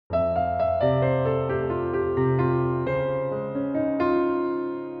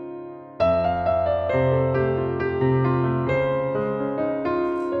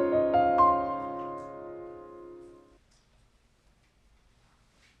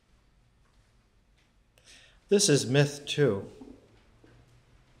This is myth 2.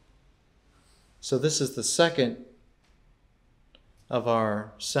 So this is the second of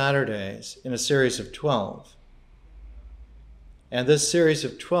our Saturdays in a series of 12. And this series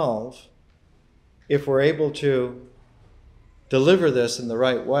of 12, if we're able to deliver this in the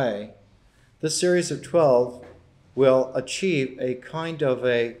right way, this series of 12 will achieve a kind of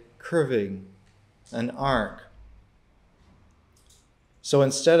a curving, an arc. So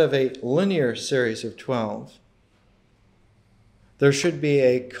instead of a linear series of 12, there should be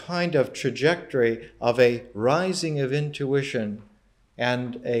a kind of trajectory of a rising of intuition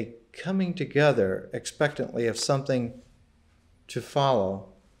and a coming together expectantly of something to follow.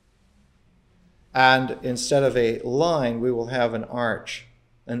 And instead of a line, we will have an arch,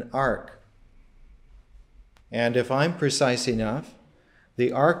 an arc. And if I'm precise enough,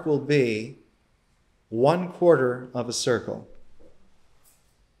 the arc will be 1/4 of a circle.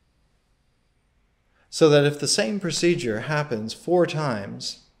 So that if the same procedure happens 4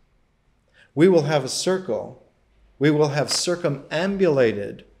 times, we will have a circle. We will have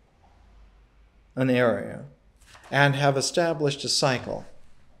circumambulated an area and have established a cycle.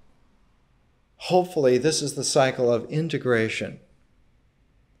 Hopefully, this is the cycle of integration.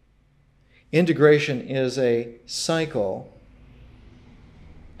 Integration is a cycle,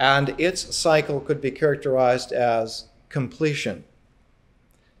 and its cycle could be characterized as completion.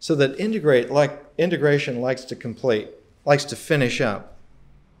 So that integration likes to complete, likes to finish up,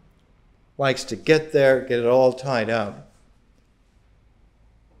 likes to get there, get it all tied up.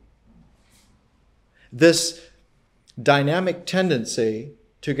 This dynamic tendency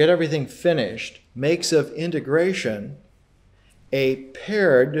to get everything finished makes of integration a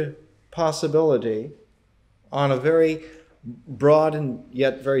paired possibility on a very broad and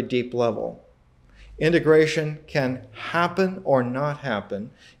yet very deep level. Integration can happen or not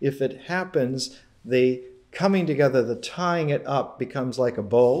happen. If it happens, the coming together, the tying it up becomes like a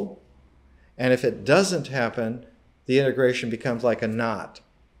bow. And if it doesn't happen, the integration becomes like a knot.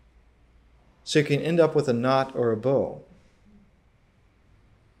 So you can end up with a knot or a bow.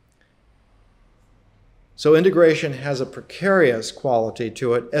 So integration has a precarious quality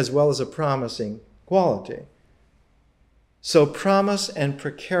to it as well as a promising quality. So promise and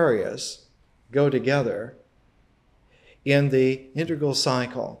precarious go together in the integral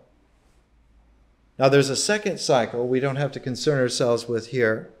cycle. Now there's a second cycle we don't have to concern ourselves with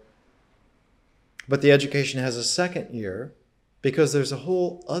here, but the education has a second year because there's a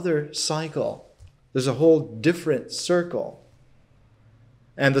whole other cycle. There's a whole different circle.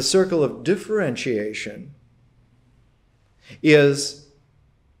 And the circle of differentiation is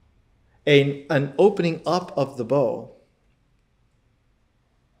an opening up of the bow.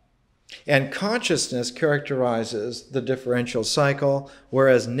 And consciousness characterizes the differential cycle,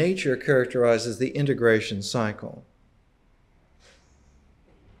 whereas nature characterizes the integration cycle.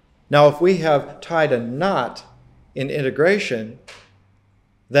 Now, if we have tied a knot in integration,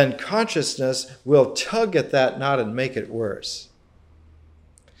 then consciousness will tug at that knot and make it worse.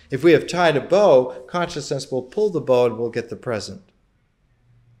 If we have tied a bow, consciousness will pull the bow and we'll get the present.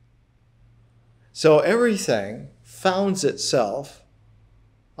 So everything founds itself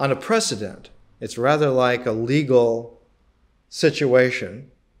on a precedent. It's rather like a legal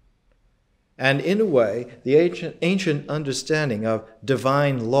situation. And in a way, the ancient understanding of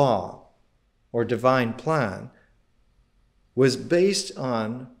divine law or divine plan was based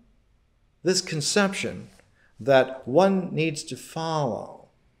on this conception that one needs to follow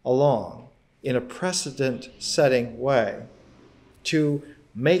along in a precedent-setting way to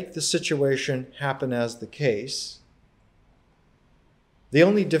make the situation happen as the case. The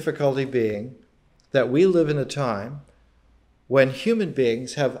only difficulty being that we live in a time when human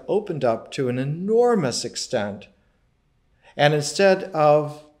beings have opened up to an enormous extent, and instead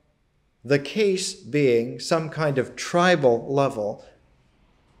of the case being some kind of tribal level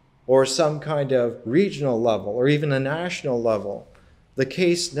or some kind of regional level or even a national level, the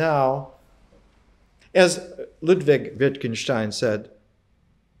case now, as Ludwig Wittgenstein said,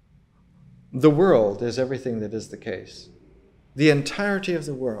 the world is everything that is the case. The entirety of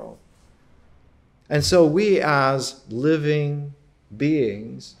the world. And so we as living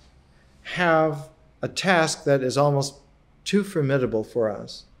beings have a task that is almost too formidable for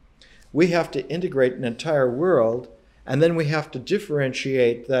us. We have to integrate an entire world, and then we have to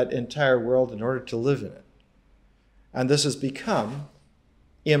differentiate that entire world in order to live in it. And this has become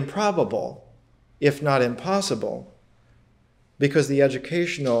improbable, if not impossible, because the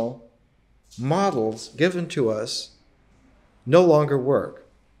educational models given to us no longer work.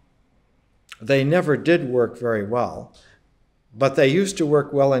 They never did work very well, but they used to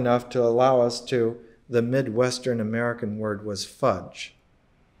work well enough to allow us to the Midwestern American word was fudge.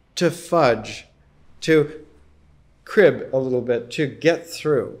 To fudge, to crib a little bit, to get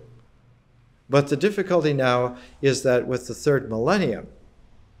through. But the difficulty now is that with the third millennium,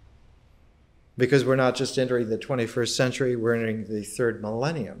 because we're not just entering the 21st century, we're entering the third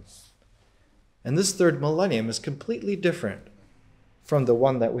millennium. And this third millennium is completely different from the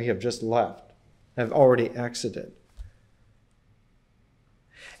one that we have just left, have already exited.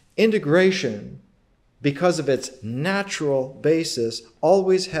 Integration, because of its natural basis,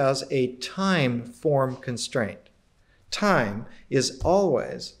 always has a time form constraint. Time is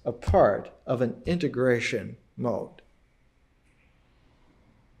always a part of an integration mode.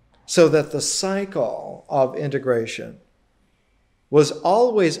 So that the cycle of integration was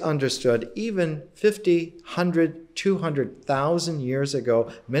always understood, even 50, 100, 200,000 years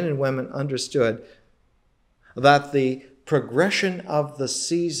ago, men and women understood that the progression of the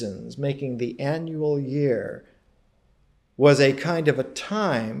seasons, making the annual year, was a kind of a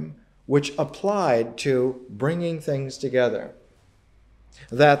time which applied to bringing things together.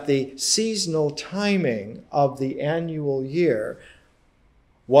 That the seasonal timing of the annual year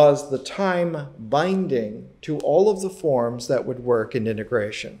was the time binding to all of the forms that would work in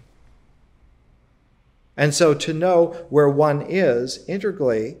integration. And so to know where one is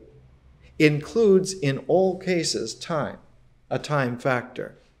integrally includes in all cases time, a time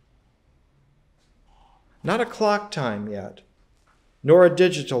factor. Not a clock time yet, nor a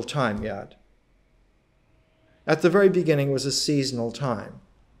digital time yet. At the very beginning was a seasonal time.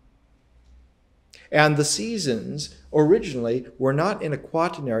 And the seasons originally were not in a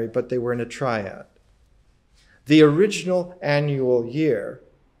quaternary, but they were in a triad. The original annual year,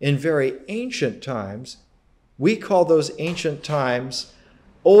 in very ancient times, we call those ancient times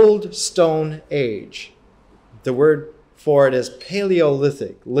Old Stone Age. The word for it is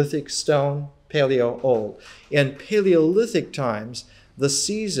Paleolithic, lithic stone, paleo old. In Paleolithic times, the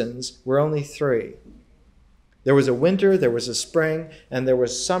seasons were only three. There was a winter, there was a spring, and there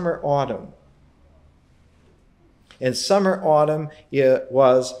was summer, autumn. In summer, autumn, it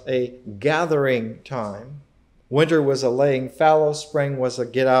was a gathering time. Winter was a laying fallow, spring was a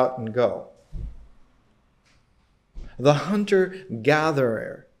get out and go. The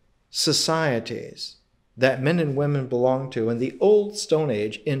hunter-gatherer societies that men and women belonged to in the Old Stone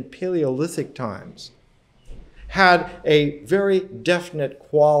Age, in Paleolithic times, had a very definite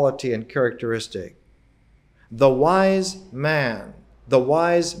quality and characteristic. The wise man, the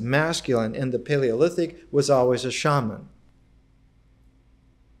wise masculine in the Paleolithic was always a shaman.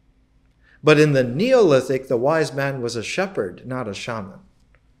 But in the Neolithic, the wise man was a shepherd, not a shaman.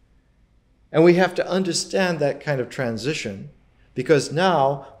 And we have to understand that kind of transition, because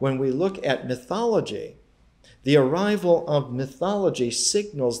now when we look at mythology, the arrival of mythology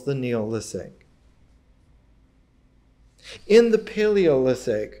signals the Neolithic. In the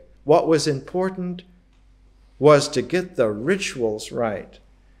Paleolithic, what was important was to get the rituals right.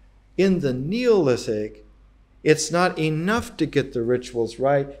 In the Neolithic, it's not enough to get the rituals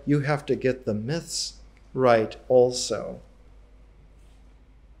right, you have to get the myths right also.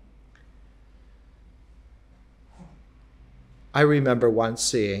 I remember once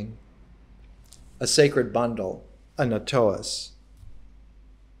seeing a sacred bundle, a natoas,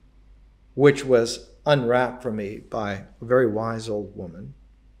 which was unwrapped for me by a very wise old woman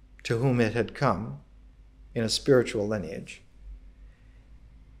to whom it had come in a spiritual lineage.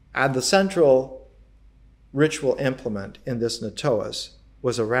 And the central ritual implement in this natoas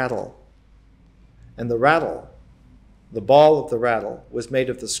was a rattle. And the rattle, the ball of the rattle, was made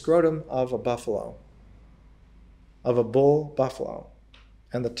of the scrotum of a buffalo, of a bull buffalo.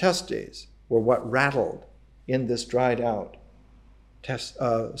 And the testes were what rattled in this dried out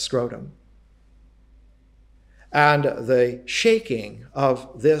scrotum. And the shaking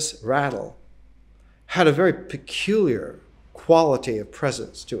of this rattle had a very peculiar quality of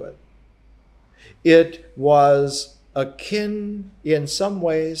presence to it. It was akin in some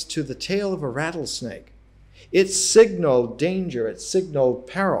ways to the tail of a rattlesnake. It signaled danger, it signaled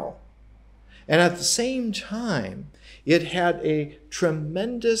peril. And at the same time, it had a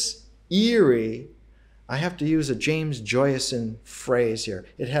tremendous, eerie, I have to use a James Joycean phrase here,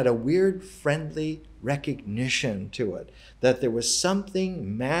 it had a weird, friendly recognition to it, that there was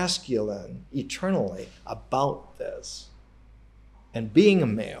something masculine eternally about this. And being a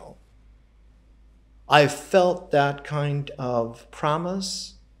male, I felt that kind of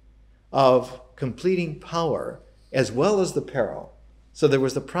promise of completing power as well as the peril. So there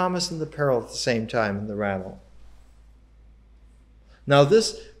was the promise and the peril at the same time in the rattle. Now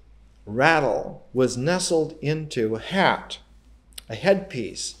this rattle was nestled into a hat, a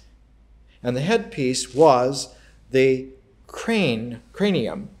headpiece, And the headpiece was the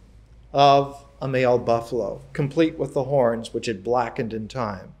cranium of a male buffalo, complete with the horns, which had blackened in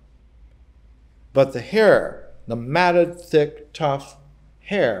time. But the hair, the matted, thick, tough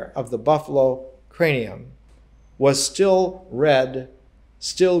hair of the buffalo cranium was still red,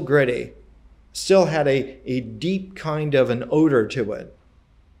 still gritty, still had a deep kind of an odor to it.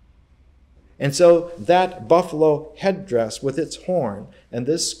 And so that buffalo headdress with its horn and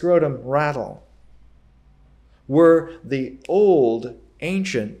this scrotum rattle were the old,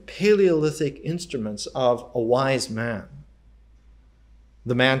 ancient Paleolithic instruments of a wise man.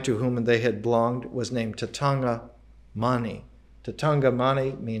 The man to whom they had belonged was named Tatanga Mani. Tatanga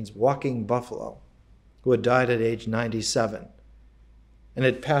Mani means walking buffalo, who had died at age 97 and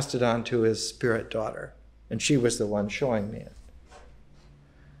had passed it on to his spirit daughter. And she was the one showing me it.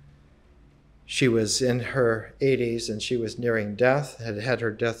 She was in her 80s and she was nearing death, had had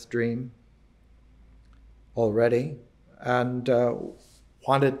her death dream already, and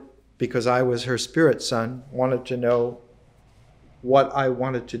wanted, because I was her spirit son, wanted to know what I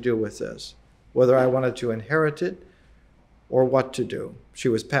wanted to do with this, whether I wanted to inherit it or what to do. She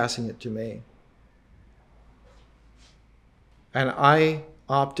was passing it to me. And I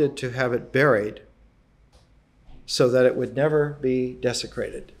opted to have it buried so that it would never be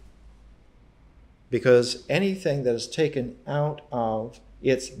desecrated. Because anything that is taken out of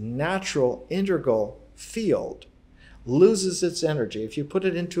its natural integral field loses its energy. If you put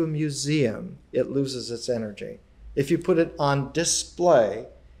it into a museum, it loses its energy. If you put it on display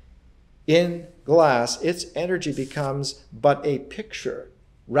in glass, its energy becomes but a picture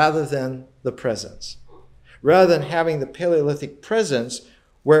rather than the presence. Rather than having the Paleolithic presence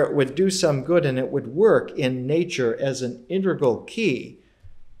where it would do some good and it would work in nature as an integral key,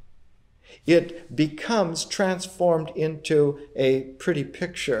 it becomes transformed into a pretty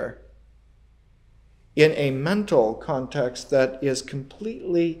picture in a mental context that is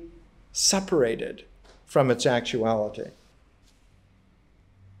completely separated from its actuality.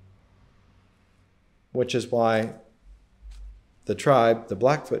 Which is why the tribe, the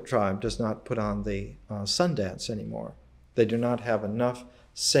Blackfoot tribe, does not put on the Sundance anymore. They do not have enough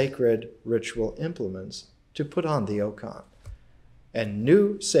sacred ritual implements to put on the Okan. And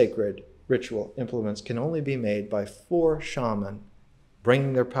new sacred ritual implements can only be made by 4 shaman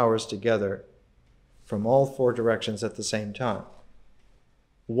bringing their powers together from all 4 directions at the same time.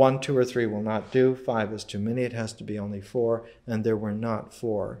 1, 2, or 3 will not do. 5 is too many. It has to be only 4, and there were not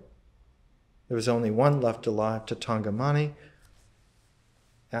 4. There was only one left alive, Tatanga Mani,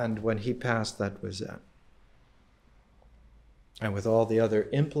 and when he passed, that was it. And with all the other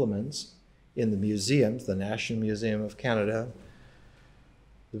implements in the museums, the National Museum of Canada,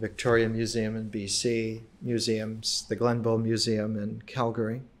 the Victoria Museum in BC, museums, the Glenbow Museum in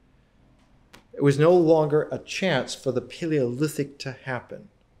Calgary, it was no longer a chance for the Paleolithic to happen.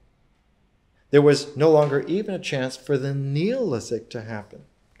 There was no longer even a chance for the Neolithic to happen.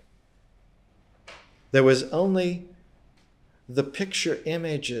 There was only the picture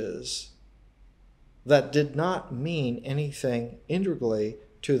images that did not mean anything integrally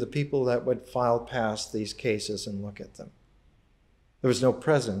to the people that would file past these cases and look at them. There was no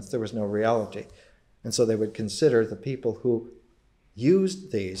presence, there was no reality. And so they would consider the people who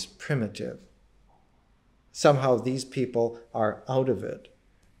used these primitive. Somehow these people are out of it.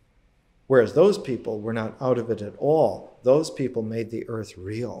 Whereas those people were not out of it at all. Those people made the earth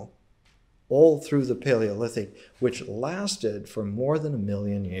real. All through the Paleolithic, which lasted for more than 1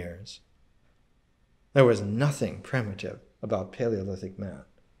 million years. There was nothing primitive about Paleolithic man.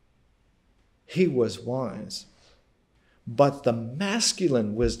 He was wise. But the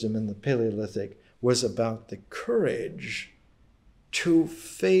masculine wisdom in the Paleolithic was about the courage to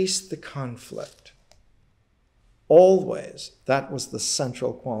face the conflict. Always, that was the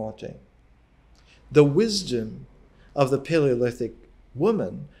central quality. The wisdom of the Paleolithic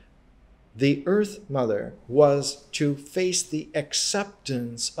woman, the Earth Mother, was to face the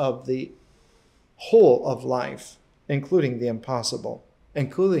acceptance of the whole of life, including the impossible,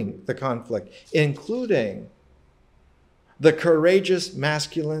 including the conflict, including the courageous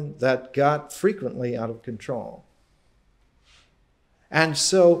masculine that got frequently out of control. And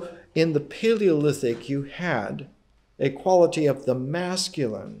so in the Paleolithic, you had a quality of the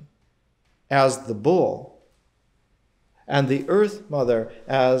masculine as the bull, and the Earth Mother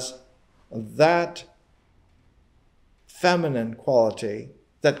as that feminine quality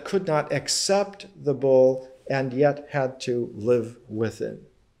that could not accept the bull and yet had to live with it.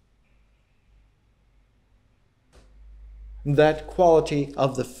 That quality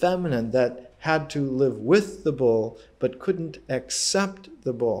of the feminine that had to live with the bull but couldn't accept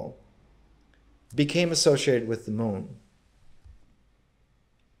the bull became associated with the moon.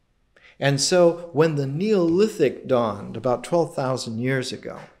 And so when the Neolithic dawned about 12,000 years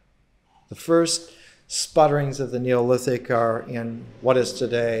ago, the first sputterings of the Neolithic are in what is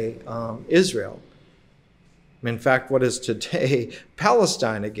today Israel. In fact, what is today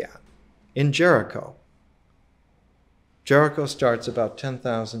Palestine again, in Jericho. Jericho starts about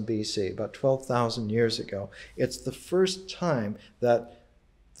 10,000 BC, about 12,000 years ago. It's the first time that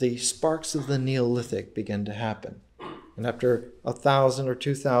the sparks of the Neolithic begin to happen. And after 1,000 or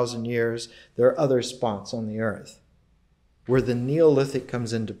 2,000 years, there are other spots on the earth where the Neolithic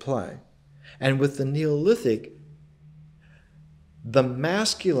comes into play. And with the Neolithic, the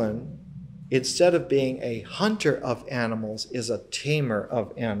masculine, instead of being a hunter of animals, is a tamer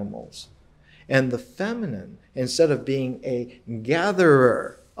of animals. And the feminine, instead of being a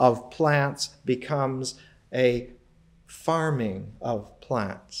gatherer of plants, becomes a farming of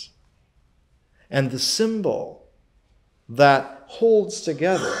plants. And the symbol that holds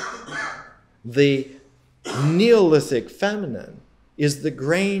together the Neolithic feminine is the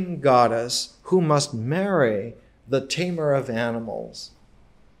grain goddess who must marry the tamer of animals.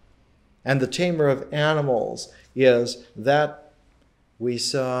 And the tamer of animals is that we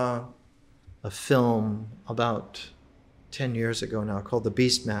saw a film about 10 years ago now called The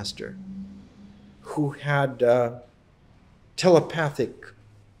Beastmaster, who had telepathic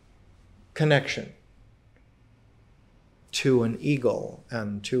connection to an eagle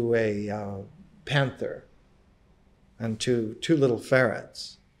and to a panther and to two little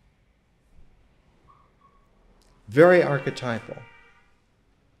ferrets. Very archetypal.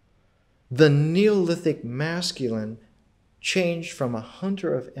 The Neolithic masculine changed from a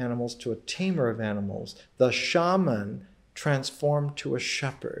hunter of animals to a tamer of animals. The shaman transformed to a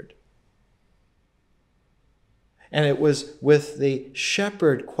shepherd. And it was with the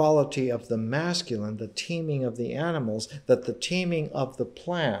shepherd quality of the masculine, the taming of the animals, that the taming of the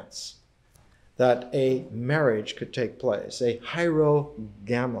plants, that a marriage could take place, a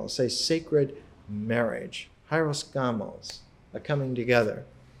hierogamos, a sacred marriage, hierosgamos, a coming together.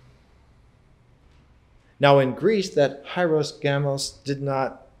 Now in Greece, that hierosgamos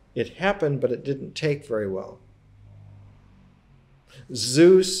it happened, but it didn't take very well.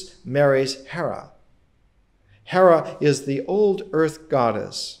 Zeus marries Hera. Hera is the old earth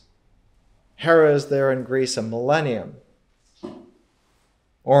goddess. Hera is there in Greece a millennium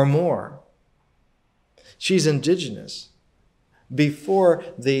or more. She's indigenous. Before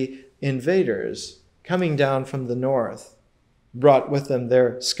the invaders coming down from the north brought with them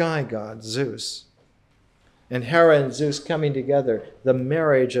their sky god, Zeus. And Hera and Zeus coming together, the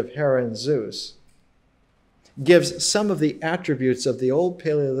marriage of Hera and Zeus, gives some of the attributes of the old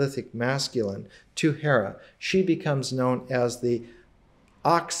Paleolithic masculine to Hera. She becomes known as the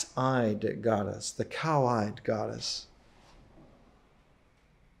ox-eyed goddess, the cow-eyed goddess.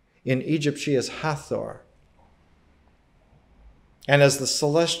 In Egypt, she is Hathor. And as the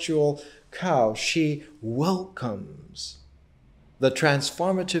celestial cow, she welcomes the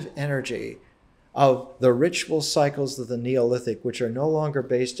transformative energy of the ritual cycles of the Neolithic, which are no longer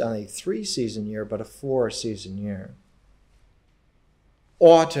based on a 3-season year, but a 4-season year.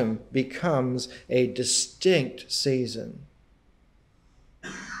 Autumn becomes a distinct season.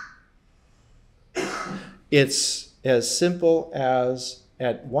 It's as simple as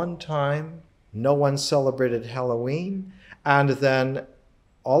at one time, no one celebrated Halloween, and then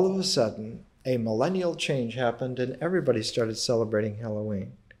all of a sudden, a millennial change happened and everybody started celebrating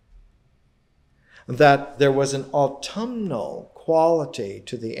Halloween. That there was an autumnal quality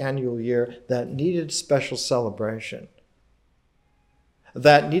to the annual year that needed special celebration,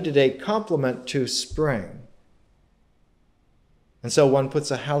 that needed a complement to spring. And so one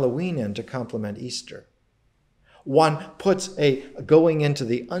puts a Halloween in to complement Easter. One puts a going into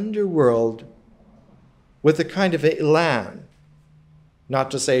the underworld with a kind of elan,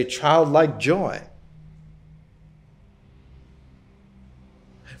 not to say childlike joy,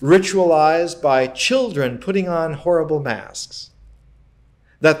 ritualized by children putting on horrible masks.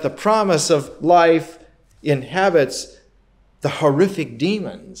 That the promise of life inhabits the horrific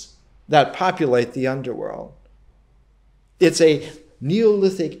demons that populate the underworld. It's a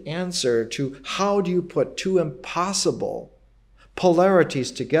Neolithic answer to how do you put two impossible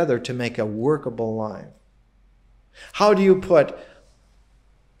polarities together to make a workable life? How do you put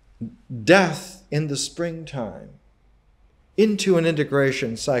death in the springtime into an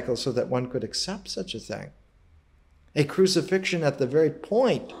integration cycle so that one could accept such a thing? A crucifixion at the very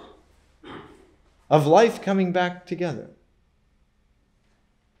point of life coming back together.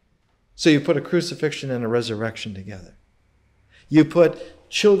 So you put a crucifixion and a resurrection together. You put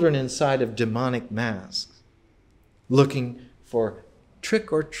children inside of demonic masks, looking for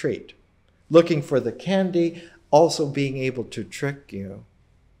trick or treat, looking for the candy, also being able to trick you.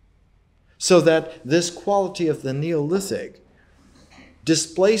 So that this quality of the Neolithic,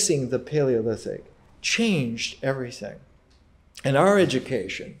 displacing the Paleolithic, changed everything. And our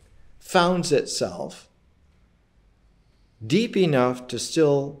education founds itself deep enough to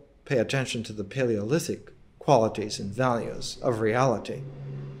still pay attention to the Paleolithic qualities and values of reality,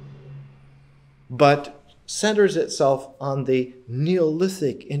 but centers itself on the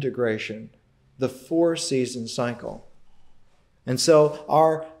Neolithic integration, the 4-season cycle. And so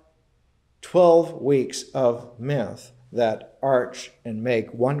our 12 weeks of myth that arch and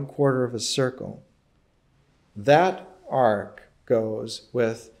make 1/4 of a circle, that arc goes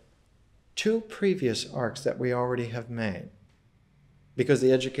with 2 previous arcs that we already have made. Because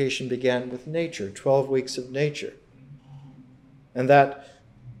the education began with nature, 12 weeks of nature. And that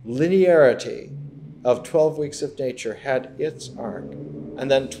linearity of 12 weeks of nature had its arc.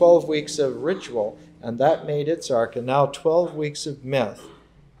 And then 12 weeks of ritual, and that made its arc. And now 12 weeks of myth,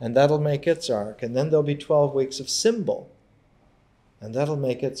 and that'll make its arc. And then there'll be 12 weeks of symbol, and that'll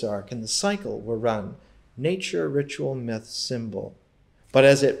make its arc. And the cycle will run nature, ritual, myth, symbol. But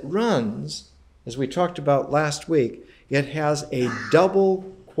as it runs, as we talked about last week, it has a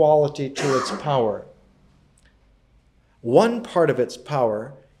double quality to its power. One part of its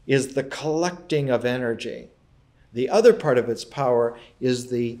power is the collecting of energy. The other part of its power is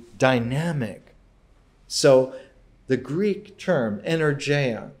the dynamic. So the Greek term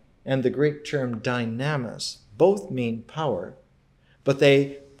energeia and the Greek term dynamis both mean power, but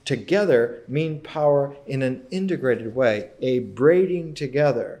they together mean power in an integrated way, a braiding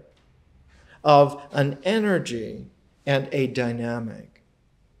together of an energy and a dynamic.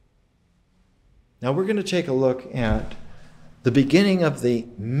 Now we're going to take a look at the beginning of the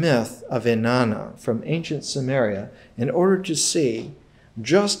myth of Inanna from ancient Sumeria in order to see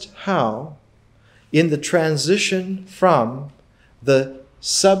just how, in the transition from the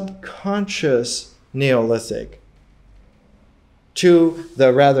subconscious Neolithic to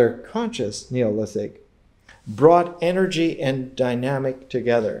the rather conscious Neolithic, brought energy and dynamic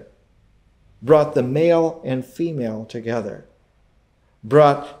together, brought the male and female together,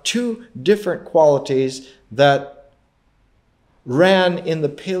 brought 2 different qualities that ran in the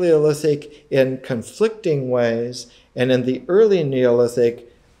Paleolithic in conflicting ways, and in the early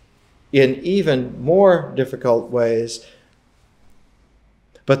Neolithic in even more difficult ways.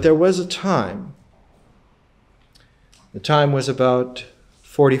 But there was a time, the time was about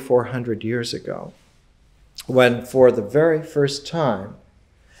 4,400 years ago, when for the very first time,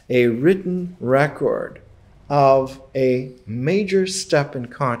 a written record of a major step in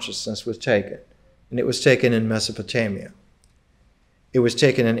consciousness was taken. And it was taken in Mesopotamia. It was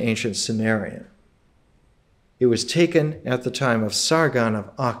taken in ancient Sumeria. It was taken at the time of Sargon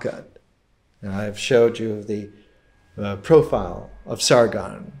of Akkad. And I've showed you the profile of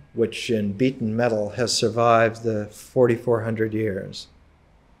Sargon, which in beaten metal has survived the 4,400 years.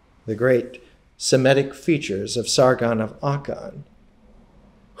 The great Semitic features of Sargon of Akkad,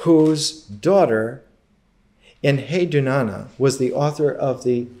 whose daughter, Enhedunnana, was the author of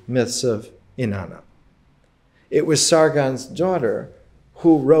the myths of Inanna. It was Sargon's daughter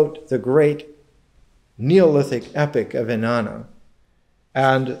who wrote the great Neolithic epic of Inanna.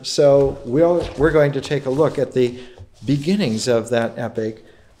 And so we're going to take a look at the beginnings of that epic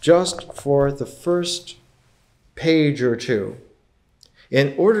just for the first page or 2,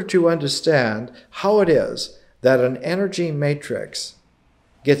 in order to understand how it is that an energy matrix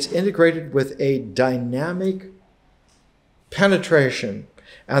gets integrated with a dynamic penetration,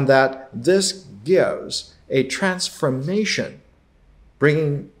 and that this gives a transformation,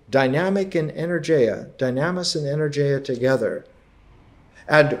 bringing dynamic and energeia, dynamis and energeia together.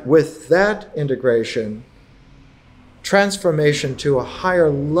 And with that integration, transformation to a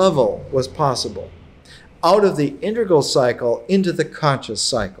higher level was possible, out of the integral cycle into the conscious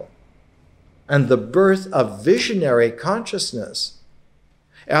cycle, and the birth of visionary consciousness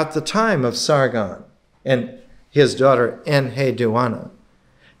at the time of Sargon and his daughter Enheduanna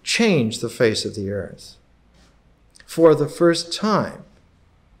changed the face of the earth. For the first time,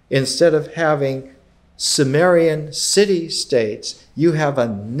 instead of having Sumerian city-states, you have a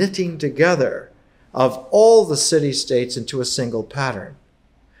knitting together of all the city-states into a single pattern.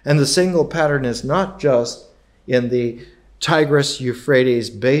 And the single pattern is not just in the Tigris-Euphrates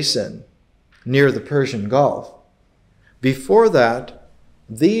basin near the Persian Gulf. Before that,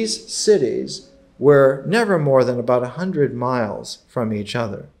 these cities were never more than about 100 miles from each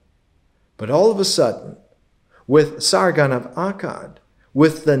other. But all of a sudden, with Sargon of Akkad,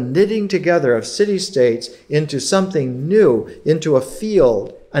 with the knitting together of city-states into something new, into a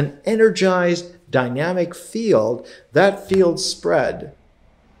field, an energized, dynamic field. That field spread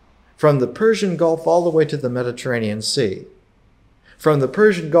from the Persian Gulf all the way to the Mediterranean Sea, from the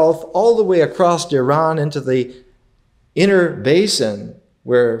Persian Gulf all the way across Iran into the inner basin,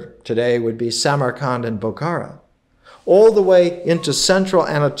 where today would be Samarkand and Bokhara, all the way into central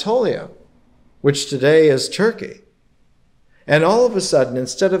Anatolia, which today is Turkey. And all of a sudden,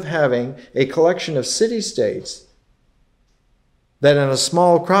 instead of having a collection of city-states that in a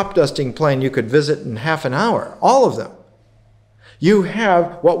small crop dusting plane you could visit in half an hour, all of them, you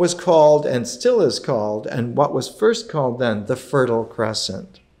have what was called, and still is called, and what was first called then, the Fertile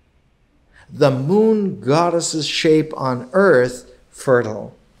Crescent. The moon goddess's shape on earth,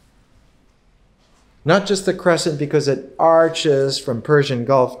 fertile. Not just the crescent because it arches from Persian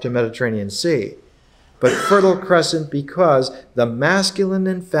Gulf to Mediterranean Sea, but fertile crescent because the masculine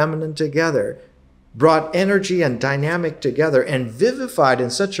and feminine together brought energy and dynamic together and vivified in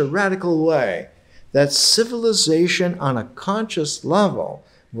such a radical way that civilization on a conscious level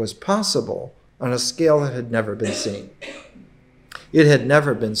was possible on a scale that had never been seen. It had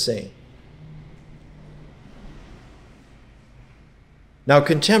never been seen. Now,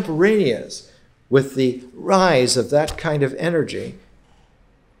 contemporaneous with the rise of that kind of energy,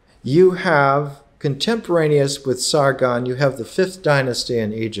 you have, contemporaneous with Sargon, you have the 5th dynasty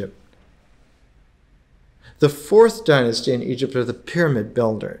in Egypt. The 4th dynasty in Egypt are the pyramid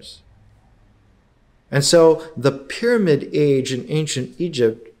builders. And so the pyramid age in ancient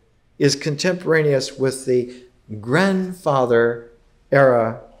Egypt is contemporaneous with the grandfather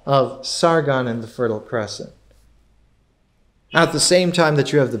era of Sargon and the Fertile Crescent. At the same time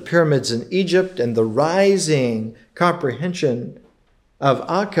that you have the pyramids in Egypt and the rising comprehension of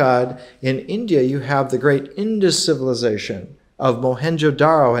Akkad, in India you have the great Indus civilization of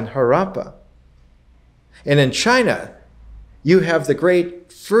Mohenjo-Daro and Harappa. And in China, you have the great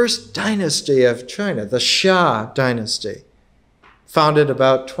 1st dynasty of China, the Xia dynasty, founded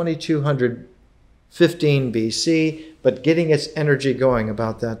about 2215 BC, but getting its energy going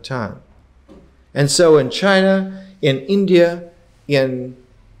about that time. And so in China, in India, in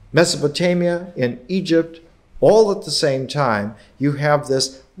Mesopotamia, in Egypt, all at the same time, you have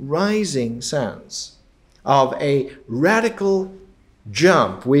this rising sense of a radical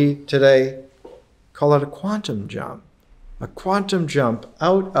jump. We today call it a quantum jump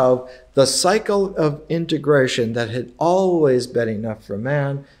out of the cycle of integration that had always been enough for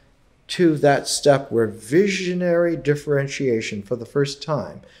man to that step where visionary differentiation for the first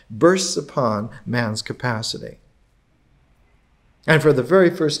time bursts upon man's capacity. And for the very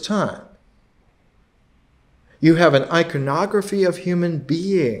first time, you have an iconography of human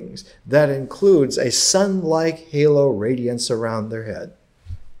beings that includes a sun-like halo radiance around their head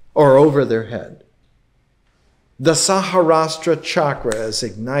or over their head. The Saharastra chakra is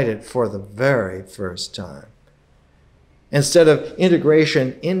ignited for the very first time. Instead of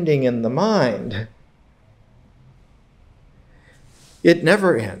integration ending in the mind, it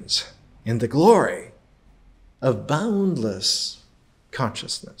never ends in the glory of boundless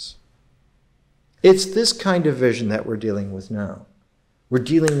consciousness. It's this kind of vision that we're dealing with now. We're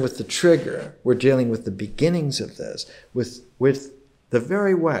dealing with the trigger. We're dealing with the beginnings of this, with the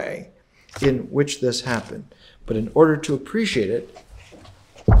very way in which this happened. But in order to appreciate it,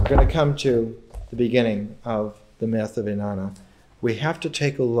 we're going to come to the beginning of the myth of Inanna. We have to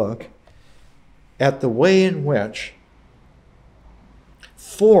take a look at the way in which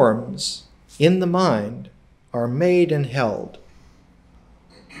forms in the mind are made and held.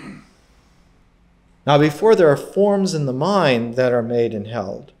 Now, before there are forms in the mind that are made and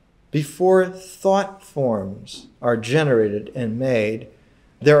held, before thought forms are generated and made,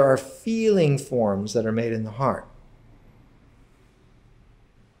 there are feeling forms that are made in the heart.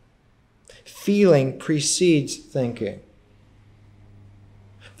 Feeling precedes thinking.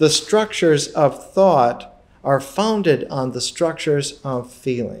 The structures of thought are founded on the structures of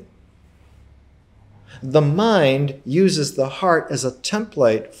feeling. The mind uses the heart as a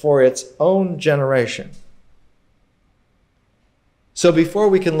template for its own generation. So before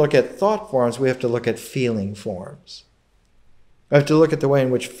we can look at thought forms, we have to look at feeling forms. We have to look at the way in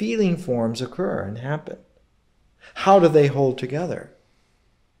which feeling forms occur and happen. How do they hold together?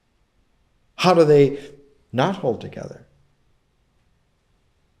 How do they not hold together?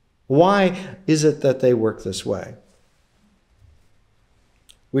 Why is it that they work this way?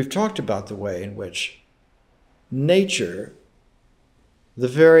 We've talked about the way in which nature, the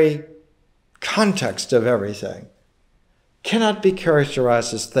very context of everything, cannot be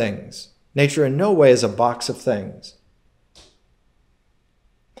characterized as things. Nature in no way is a box of things.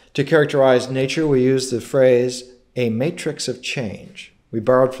 To characterize nature, we use the phrase, a matrix of change. We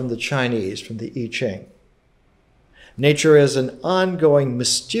borrowed from the Chinese, from the I Ching. Nature is an ongoing,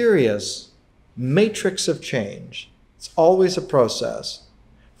 mysterious matrix of change. It's always a process.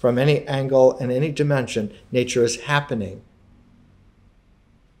 From any angle and any dimension, nature is happening,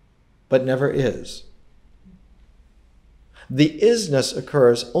 but never is. The isness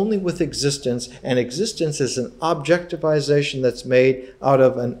occurs only with existence, and existence is an objectivization that's made out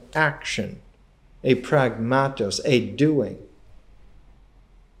of an action, a pragmatos, a doing.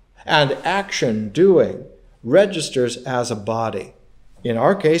 And action, doing, registers as a body. In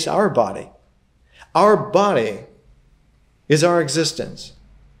our case, our body. Our body is our existence.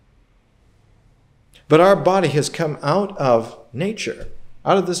 But our body has come out of nature,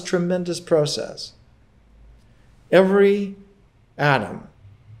 out of this tremendous process. Every atom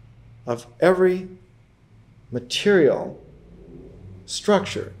of every material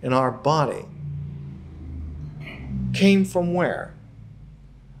structure in our body came from where?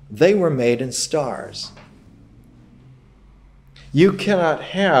 They were made in stars. You cannot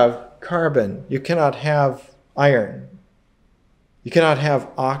have carbon, you cannot have iron, you cannot have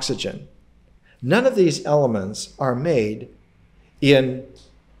oxygen. None of these elements are made in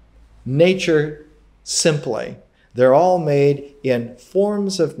nature simply. They're all made in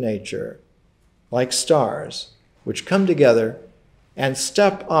forms of nature, like stars, which come together and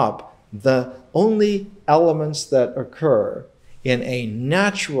step up. The only elements that occur in a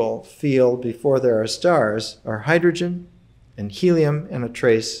natural field before there are stars are hydrogen and helium and a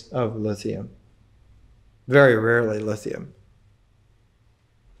trace of lithium. Very rarely lithium.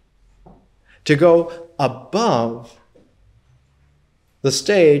 To go above the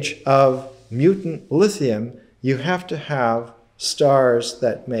stage of mutant lithium, you have to have stars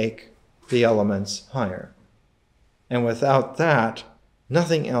that make the elements higher. And without that,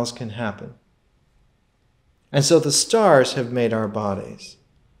 nothing else can happen. And so the stars have made our bodies.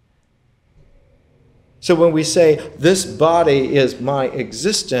 So when we say, this body is my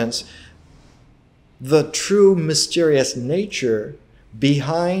existence, the true mysterious nature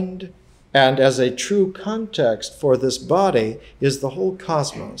behind and as a true context for this body is the whole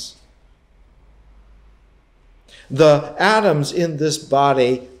cosmos. The atoms in this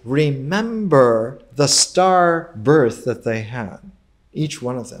body remember the star birth that they had, each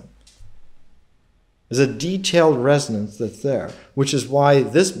one of them. There's a detailed resonance that's there, which is why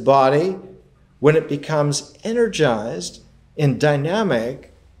this body, when it becomes energized and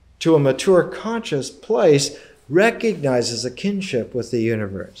dynamic to a mature conscious place, recognizes a kinship with the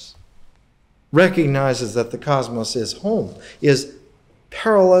universe, recognizes that the cosmos is home, is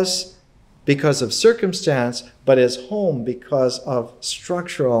perilous because of circumstance, but is home because of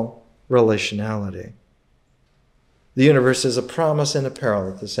structural relationality. The universe is a promise and a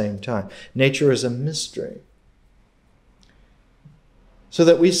peril at the same time. Nature is a mystery. So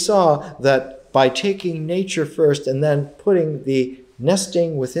that we saw that by taking nature first and then putting the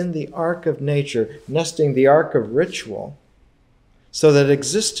nesting within the ark of nature, nesting the ark of ritual, so that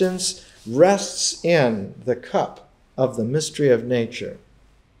existence rests in the cup of the mystery of nature.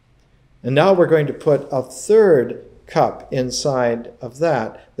 And now we're going to put a third cup inside of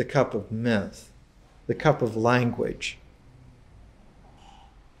that, the cup of myth, the cup of language.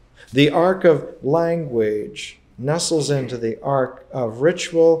 The ark of language nestles into the ark of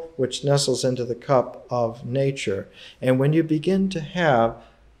ritual, which nestles into the cup of nature. And when you begin to have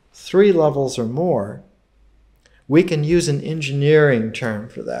 3 levels or more, we can use an engineering term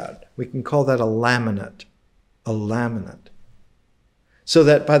for that. We can call that a laminate. A laminate. So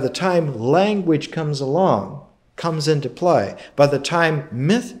that by the time language comes along, comes into play, by the time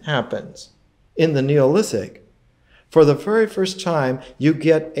myth happens in the Neolithic, for the very first time you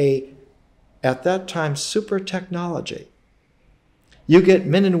get at that time, super technology. You get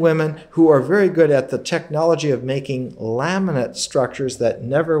men and women who are very good at the technology of making laminate structures that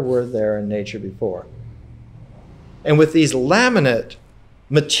never were there in nature before. And with these laminate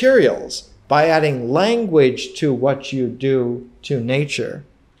materials, by adding language to what you do to nature,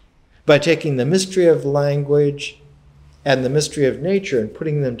 by taking the mystery of language and the mystery of nature and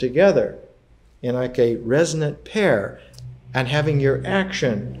putting them together in like a resonant pair and having your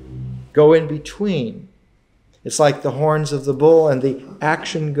action go in between. It's like the horns of the bull and the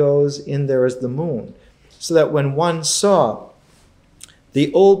action goes in there as the moon. So that when one saw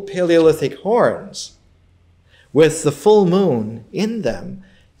the old Paleolithic horns with the full moon in them,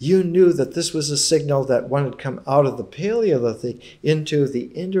 you knew that this was a signal that one had come out of the Paleolithic into the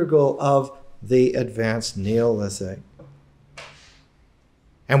integral of the advanced Neolithic.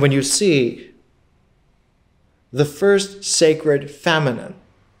 And when you see the first sacred feminine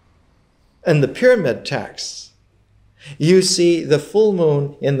In the pyramid texts, you see the full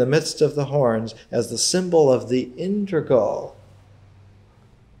moon in the midst of the horns as the symbol of the integral.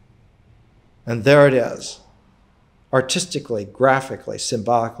 And there it is, artistically, graphically,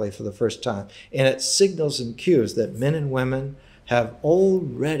 symbolically for the first time. And it signals and cues that men and women have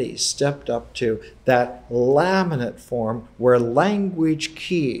already stepped up to that laminate form where language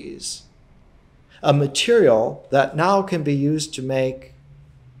keys, a material that now can be used to make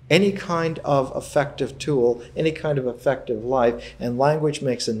any kind of effective tool, any kind of effective life, and language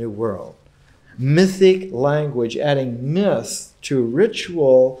makes a new world. Mythic language, adding myth to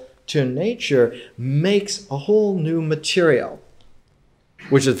ritual, to nature, makes a whole new material,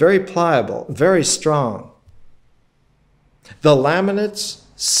 which is very pliable, very strong. The laminates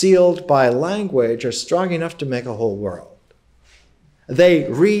sealed by language are strong enough to make a whole world. They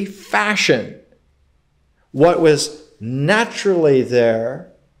refashion what was naturally there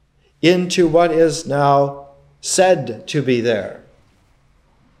into what is now said to be there.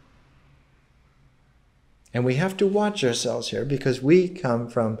 And we have to watch ourselves here because we come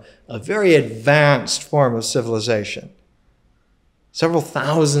from a very advanced form of civilization, several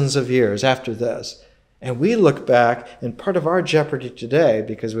thousands of years after this. And we look back, and part of our jeopardy today,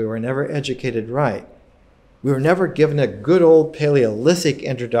 because we were never educated right, we were never given a good old Paleolithic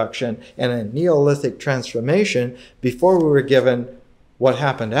introduction and a Neolithic transformation before we were given what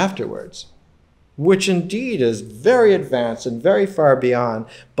happened afterwards, which indeed is very advanced and very far beyond.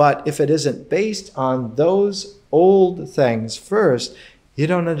 But if it isn't based on those old things first, you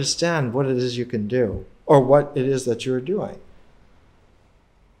don't understand what it is you can do or what it is that you're doing.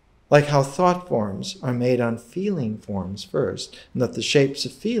 Like how thought forms are made on feeling forms first, and that the shapes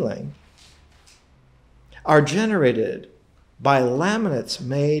of feeling are generated by laminates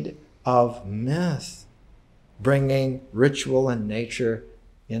made of myth, bringing ritual and nature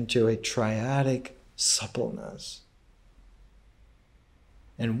into a triadic suppleness.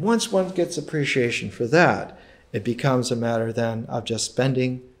 And once one gets appreciation for that, it becomes a matter then of just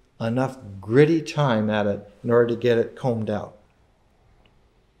spending enough gritty time at it in order to get it combed out.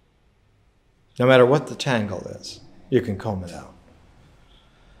 No matter what the tangle is, you can comb it out.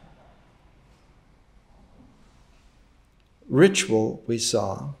 Ritual, we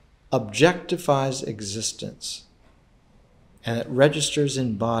saw, objectifies existence, and it registers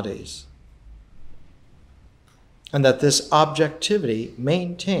in bodies. And that this objectivity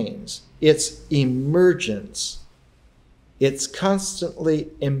maintains its emergence. It's constantly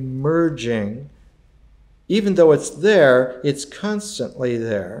emerging. Even though it's there, it's constantly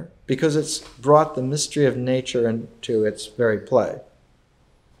there because it's brought the mystery of nature into its very play.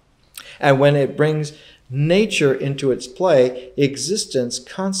 And when it brings nature into its play, existence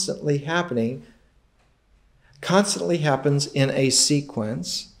constantly happens in a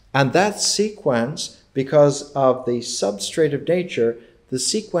sequence. And that sequence, because of the substrate of nature, the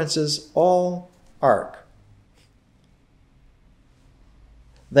sequences all arc.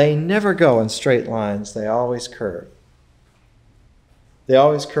 They never go in straight lines, they always curve. They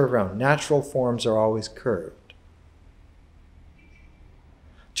always curve around. Natural forms are always curved.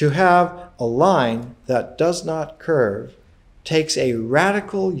 To have a line that does not curve takes a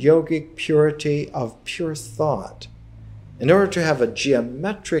radical yogic purity of pure thought. In order to have a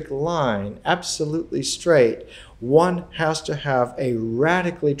geometric line absolutely straight, one has to have a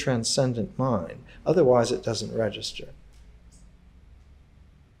radically transcendent mind. Otherwise, it doesn't register.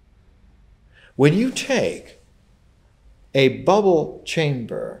 When you take a bubble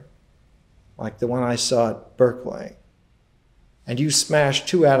chamber, like the one I saw at Berkeley, and you smash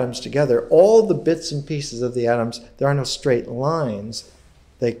two atoms together, all the bits and pieces of the atoms, there are no straight lines,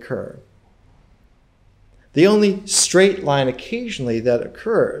 they curve. The only straight line occasionally that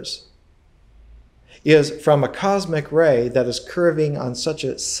occurs is from a cosmic ray that is curving on such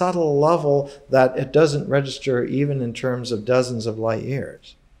a subtle level that it doesn't register even in terms of dozens of light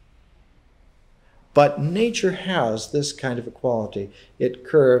years. But nature has this kind of equality. It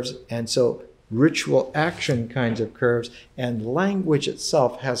curves, and so ritual action kinds of curves, and language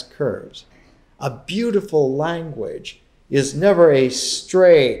itself has curves. A beautiful language is never a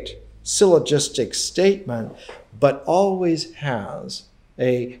straight syllogistic statement, but always has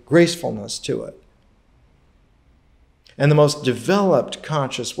a gracefulness to it. And the most developed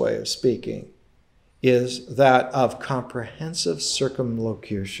conscious way of speaking is that of comprehensive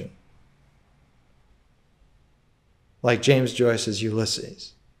circumlocution. Like James Joyce's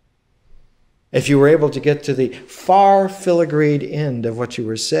Ulysses. If you were able to get to the far filigreed end of what you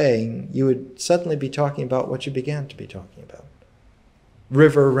were saying, you would suddenly be talking about what you began to be talking about.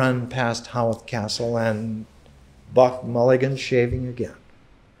 River run past Haworth Castle and Buck Mulligan shaving again.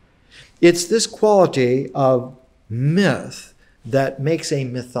 It's this quality of myth that makes a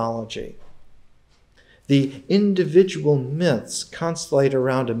mythology. The individual myths constellate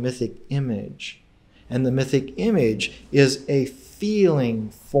around a mythic image, and the mythic image is a feeling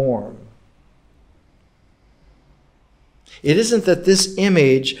form. It isn't that this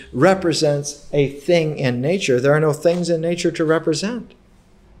image represents a thing in nature. There are no things in nature to represent.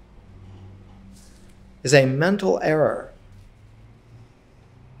 It's a mental error.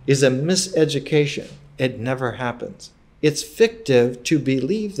 It's a miseducation. It never happens. It's fictive to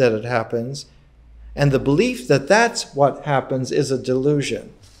believe that it happens, and the belief that that's what happens is a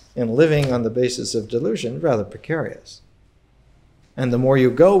delusion. And living on the basis of delusion, rather precarious. And the more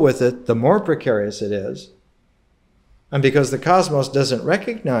you go with it, the more precarious it is. And because the cosmos doesn't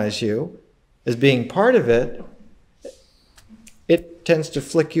recognize you as being part of it, it tends to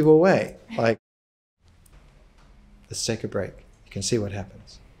flick you away. Like, let's take a break. You can see what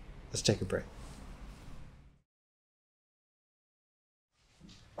happens. Let's take a break.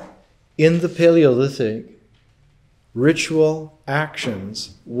 In the Paleolithic, ritual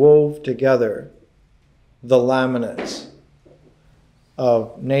actions wove together the laminates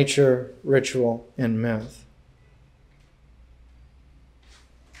of nature, ritual, and myth.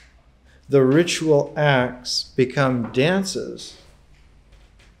 The ritual acts become dances,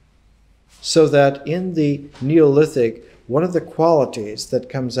 so that in the Neolithic, one of the qualities that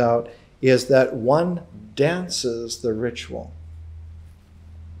comes out is that one dances the ritual.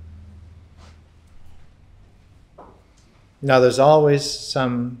 Now, there's always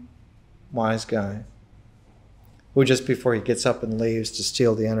some wise guy who, just before he gets up and leaves to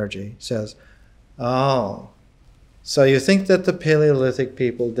steal the energy, says, "Oh, so you think that the Paleolithic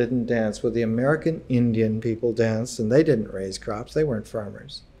people didn't dance? Well, the American Indian people danced, and they didn't raise crops. They weren't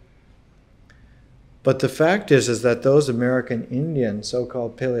farmers." But the fact is that those American Indian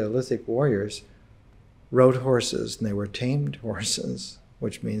so-called Paleolithic warriors rode horses, and they were tamed horses,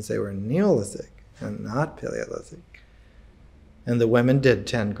 which means they were Neolithic and not Paleolithic. And the women did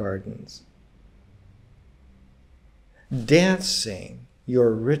tend gardens. Dancing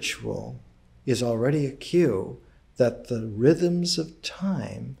your ritual is already a cue that the rhythms of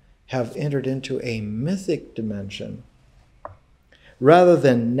time have entered into a mythic dimension. Rather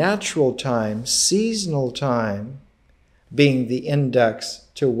than natural time, seasonal time being the index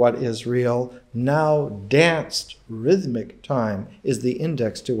to what is real, now danced rhythmic time is the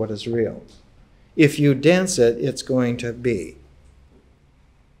index to what is real. If you dance it, it's going to be.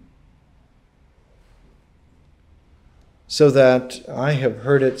 So that I have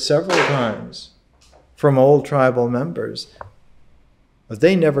heard it several times from old tribal members, but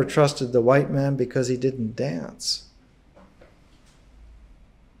they never trusted the white man because he didn't dance.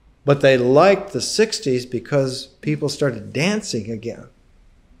 But they liked the 60s because people started dancing again.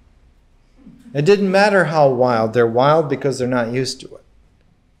 It didn't matter how wild. They're wild because they're not used to it.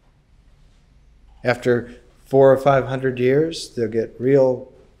 After 400 or 500 years, they'll get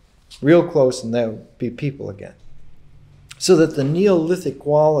real close and they'll be people again. So that the Neolithic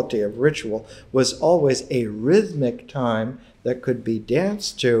quality of ritual was always a rhythmic time that could be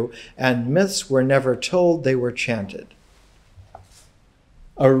danced to, and myths were never told, they were chanted.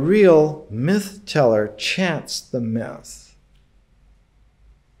 A real myth teller chants the myth.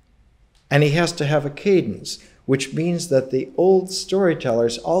 And he has to have a cadence, which means that the old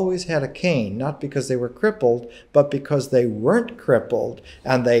storytellers always had a cane, not because they were crippled, but because they weren't crippled,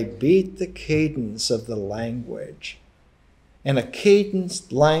 and they beat the cadence of the language. And a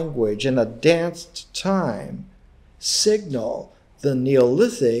cadenced language and a danced time signal the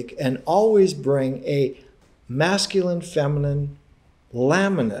Neolithic and always bring a masculine-feminine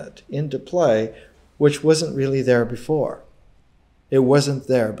laminate into play, which wasn't really there before. It wasn't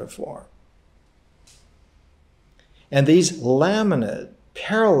there before. And these laminate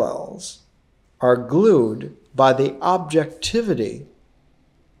parallels are glued by the objectivity,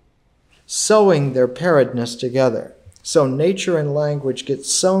 sewing their pairedness together. So nature and language get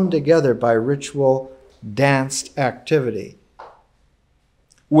sewn together by ritual danced activity,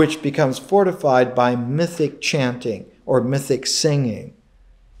 which becomes fortified by mythic chanting or mythic singing,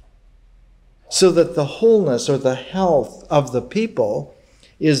 so that the wholeness or the health of the people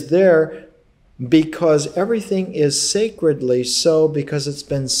is there because everything is sacredly so because it's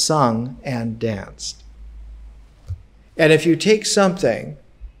been sung and danced. And if you take something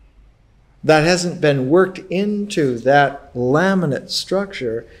that hasn't been worked into that laminate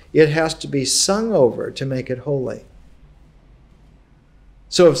structure, it has to be sung over to make it holy.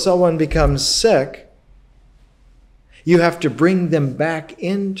 So if someone becomes sick, you have to bring them back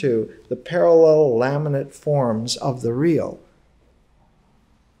into the parallel laminate forms of the real.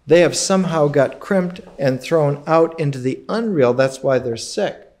 They have somehow got crimped and thrown out into the unreal. That's why they're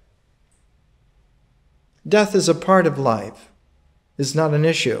sick. Death is a part of life. It's not an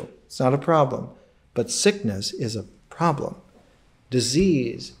issue. It's not a problem. But sickness is a problem.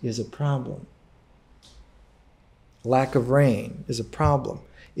 Disease is a problem. Lack of rain is a problem.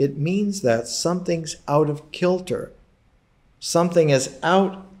 It means that something's out of kilter. Something is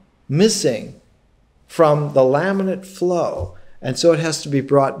out missing from the laminate flow. And so it has to be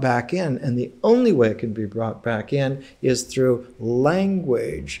brought back in. And the only way it can be brought back in is through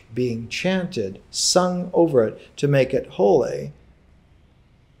language being chanted, sung over it to make it holy,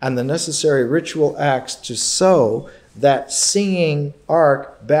 and the necessary ritual acts to sow that singing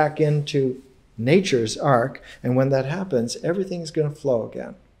ark back into nature's ark. And when that happens, everything's going to flow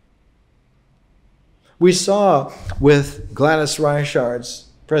again. We saw with Gladys Reichardt's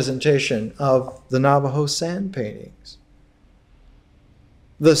presentation of the Navajo sand paintings.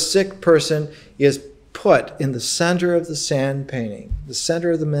 The sick person is put in the center of the sand painting, the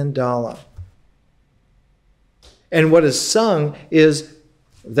center of the mandala. And what is sung is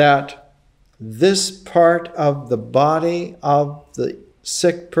that this part of the body of the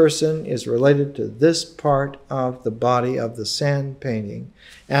sick person is related to this part of the body of the sand painting.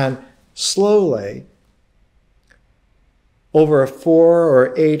 And slowly, over a 4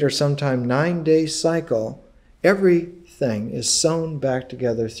 or 8 or sometime 9-day cycle, everything is sewn back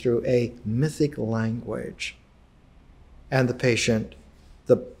together through a mythic language. And the patient,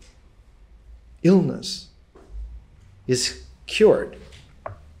 the illness, is cured.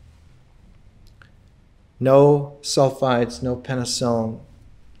 No sulfides, no penicillin,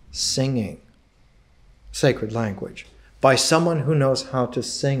 singing sacred language by someone who knows how to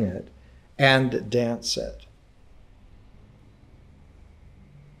sing it and dance it.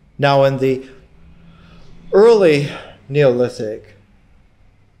 Now, in the early Neolithic,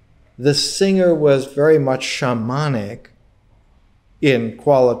 the singer was very much shamanic in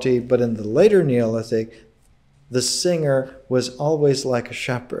quality, but in the later Neolithic, the singer was always like a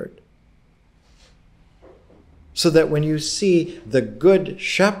shepherd. So that when you see the good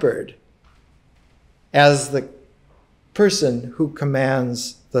shepherd as the person who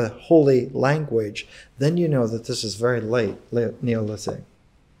commands the holy language, then you know that this is very late Neolithic.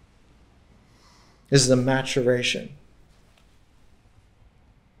 This is the maturation.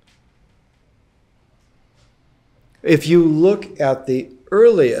 If you look at the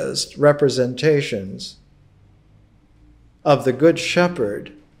earliest representations of the Good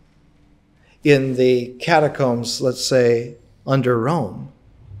Shepherd in the catacombs, let's say, under Rome,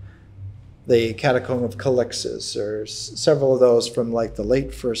 the catacomb of Calixtus, or several of those from like the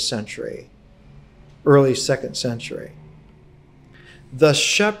late 1st century, early 2nd century, the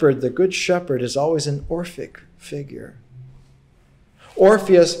shepherd, the Good Shepherd, is always an Orphic figure.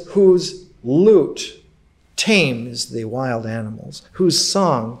 Orpheus, whose lute tames the wild animals, whose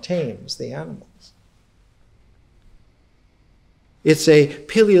song tames the animals. It's a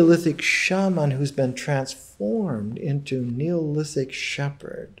Paleolithic shaman who's been transformed into Neolithic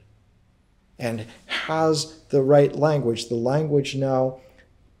shepherd and has the right language. The language now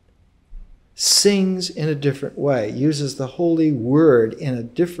sings in a different way, uses the holy word in a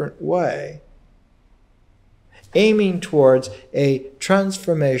different way, aiming towards a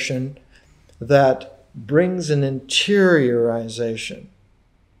transformation that brings an interiorization.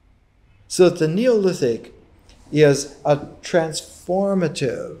 So that the Neolithic is a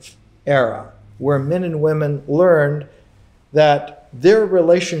transformative era where men and women learned that their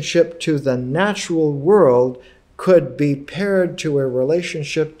relationship to the natural world could be paired to a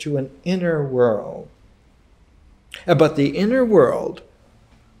relationship to an inner world. But the inner world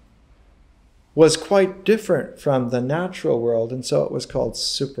was quite different from the natural world, and so it was called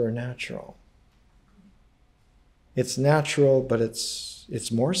supernatural. It's natural, but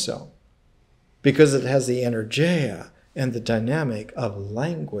it's more so, because it has the energeia and the dynamic of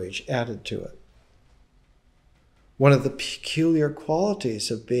language added to it. One of the peculiar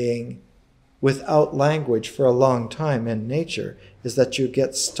qualities of being without language for a long time in nature is that you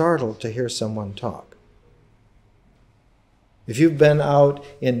get startled to hear someone talk. If you've been out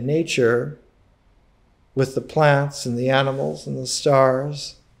in nature with the plants and the animals and the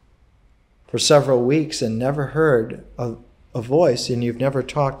stars for several weeks and never heard a voice, and you've never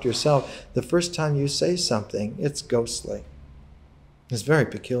talked yourself, the first time you say something, it's ghostly. It's very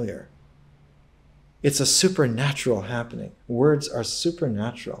peculiar. It's a supernatural happening. Words are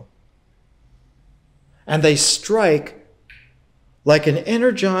supernatural. And they strike like an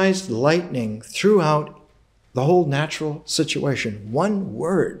energized lightning throughout the whole natural situation. One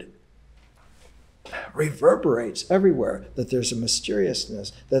word reverberates everywhere, that there's a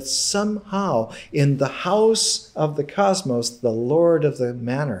mysteriousness, that somehow in the house of the cosmos, the Lord of the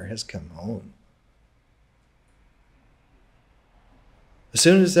manor has come home. As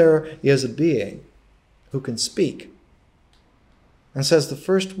soon as there is a being who can speak and says the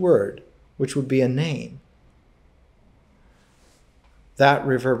first word, which would be a name, that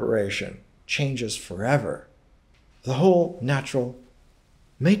reverberation changes forever the whole natural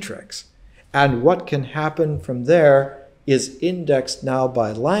matrix. And what can happen from there is indexed now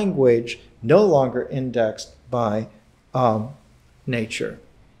by language, no longer indexed by nature.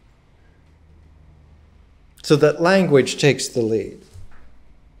 So that language takes the lead.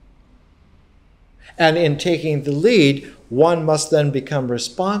 And in taking the lead, one must then become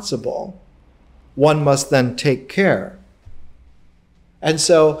responsible. One must then take care. And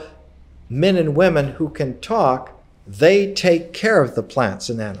so men and women who can talk, they take care of the plants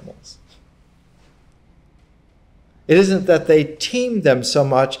and animals. It isn't that they team them so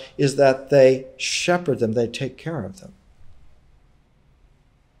much, is that they shepherd them, they take care of them.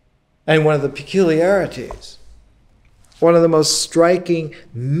 And one of the peculiarities, one of the most striking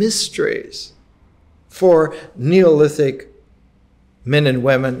mysteries for Neolithic men and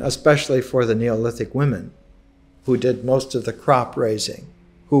women, especially for the Neolithic women who did most of the crop raising,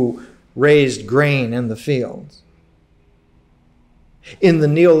 who raised grain in the fields. In the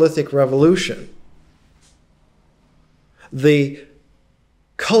Neolithic Revolution, the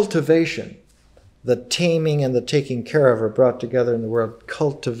cultivation, the taming and the taking care of are brought together in the word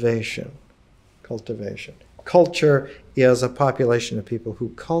cultivation. Cultivation. Culture is a population of people who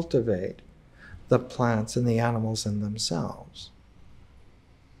cultivate the plants and the animals in themselves.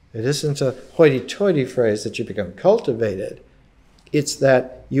 It isn't a hoity-toity phrase that you become cultivated. It's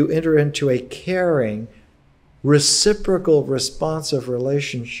that you enter into a caring, reciprocal, responsive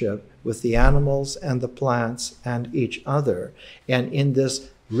relationship with the animals and the plants and each other. And in this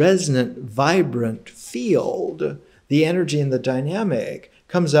resonant, vibrant field, the energy and the dynamic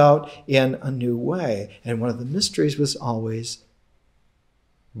comes out in a new way. And one of the mysteries was always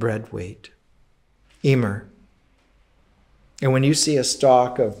bread wheat, emmer. And when you see a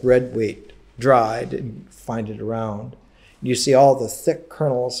stalk of red wheat dried and find it around, you see all the thick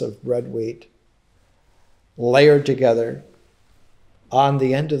kernels of red wheat layered together on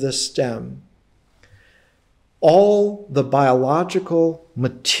the end of the stem. All the biological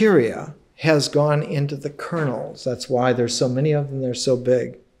materia has gone into the kernels. That's why there's so many of them, they're so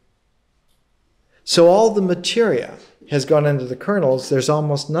big. So all the materia has gone into the kernels. There's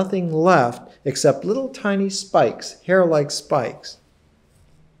almost nothing left except little tiny spikes, hair-like spikes.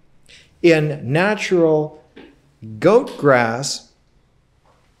 In natural goat grass,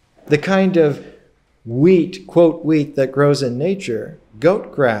 the kind of wheat, quote wheat, that grows in nature,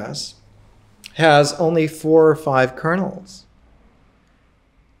 goat grass, has only 4 or 5 kernels.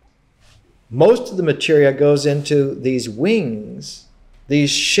 Most of the materia goes into these wings,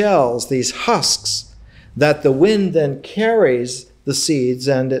 these shells, these husks, that the wind then carries the seeds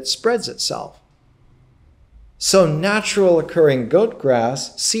and it spreads itself. So natural occurring goat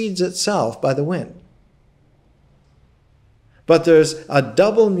grass seeds itself by the wind. But there's a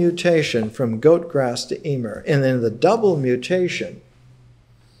double mutation from goat grass to emmer. And in the double mutation,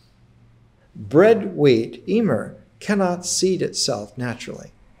 bread wheat, emmer, cannot seed itself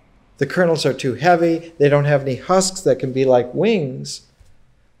naturally. The kernels are too heavy. They don't have any husks that can be like wings.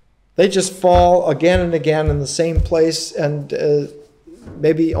 They just fall again and again in the same place, and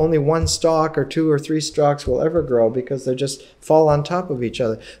maybe only 1 stalk or 2 or 3 stalks will ever grow because they just fall on top of each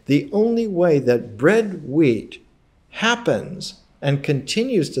other. The only way that bread wheat happens and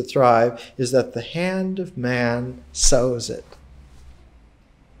continues to thrive is that the hand of man sows it.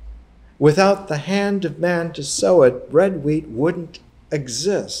 Without the hand of man to sow it, bread wheat wouldn't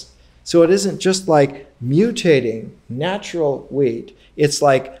exist. So it isn't just like mutating natural wheat. It's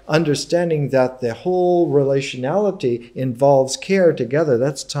like understanding that the whole relationality involves care together.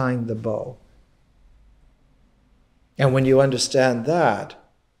 That's tying the bow. And when you understand that,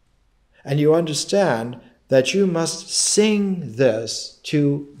 and you understand that you must sing this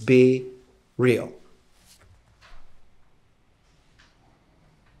to be real.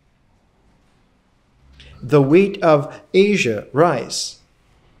 The wheat of Asia, rice,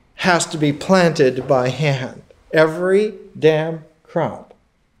 has to be planted by hand. Every damn crop.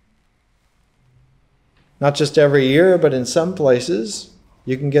 Not just every year, but in some places,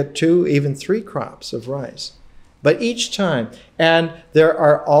 you can get 2, even 3 crops of rice. But each time, and there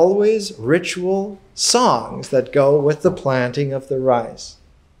are always ritual songs that go with the planting of the rice.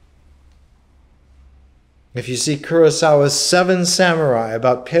 If you see Kurosawa's Seven Samurai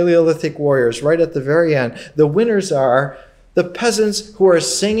about Paleolithic warriors right at the very end, the winners are the peasants who are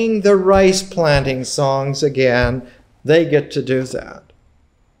singing the rice planting songs again. They get to do that.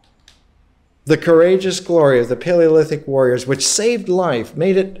 The courageous glory of the Paleolithic warriors, which saved life,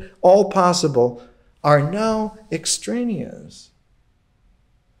 made it all possible, are now extraneous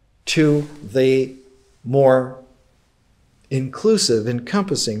to the more inclusive,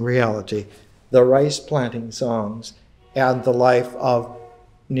 encompassing reality, the rice planting songs and the life of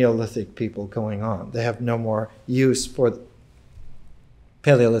Neolithic people going on. They have no more use for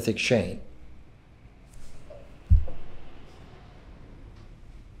Paleolithic shame.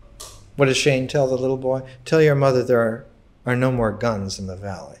 What does Shane tell the little boy? Tell your mother there are no more guns in the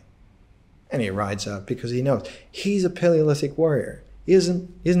valley. And he rides out because he knows he's a Paleolithic warrior. He's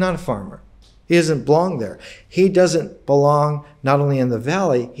not a farmer. He doesn't belong there. He doesn't belong not only in the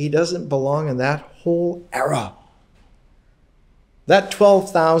valley, he doesn't belong in that whole era. That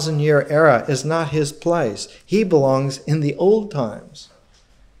 12,000-year era is not his place. He belongs in the old times.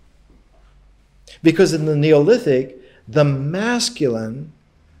 Because in the Neolithic, the masculine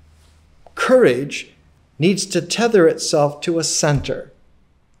courage needs to tether itself to a center.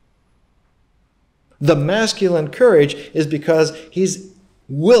 The masculine courage is because he's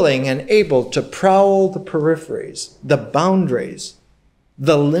willing and able to prowl the peripheries, the boundaries,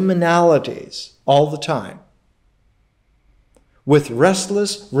 the liminalities all the time with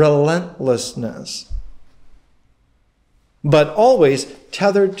restless relentlessness, but always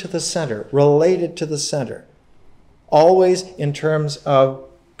tethered to the center, related to the center, always in terms of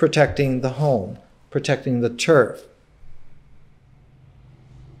protecting the home, protecting the turf.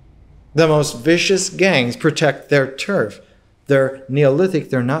 The most vicious gangs protect their turf. They're Neolithic,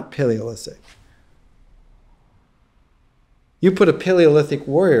 they're not Paleolithic. You put a Paleolithic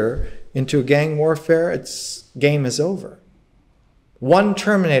warrior into gang warfare, its game is over. One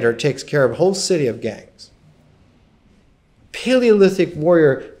Terminator takes care of a whole city of gangs. Paleolithic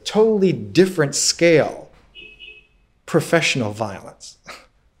warrior, totally different scale. Professional violence.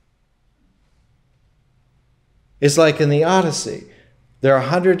 It's like in the Odyssey. There are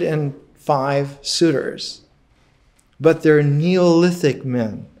 105 suitors, but they're Neolithic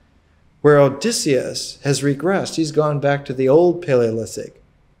men, where Odysseus has regressed. He's gone back to the old Paleolithic.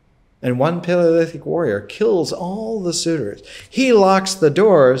 And one Paleolithic warrior kills all the suitors. He locks the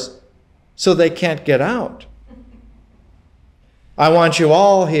doors so they can't get out. I want you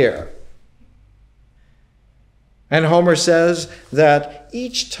all here. And Homer says that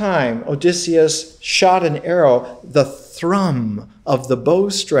each time Odysseus shot an arrow, the thrum of the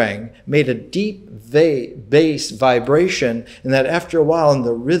bowstring made a deep bass vibration, and that after a while, in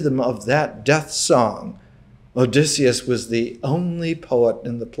the rhythm of that death song, Odysseus was the only poet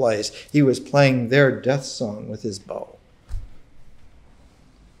in the place. He was playing their death song with his bow.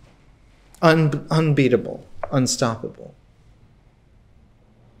 Unbeatable, unstoppable.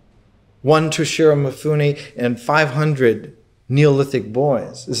 One Toshiro Mifune and 500 Neolithic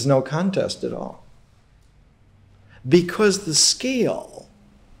boys is no contest at all. Because the scale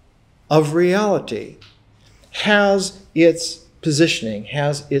of reality has its positioning,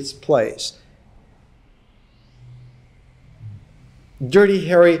 has its place. Dirty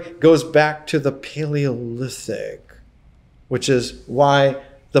Harry goes back to the Paleolithic, which is why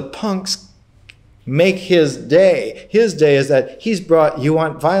the punks make his day. His day is that he's brought, you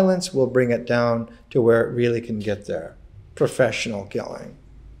want violence, we'll bring it down to where it really can get there. Professional killing.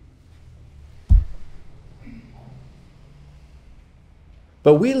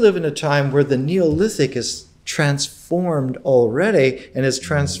 But we live in a time where the Neolithic is transformed already, and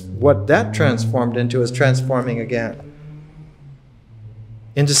what that transformed into is transforming again.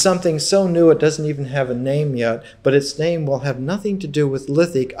 Into something so new it doesn't even have a name yet, but its name will have nothing to do with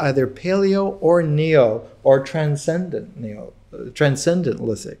lithic, either paleo or neo or transcendent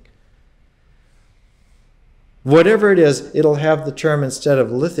lithic. Whatever it is, it'll have the term, instead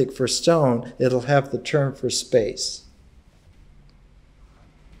of lithic for stone, it'll have the term for space.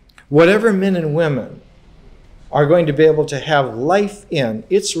 Whatever men and women are going to be able to have life in,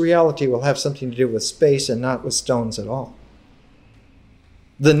 its reality will have something to do with space and not with stones at all.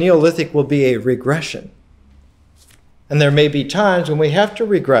 The Neolithic will be a regression. And there may be times when we have to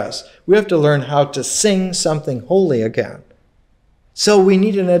regress. We have to learn how to sing something holy again. So we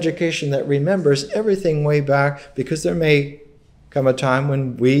need an education that remembers everything way back, because there may come a time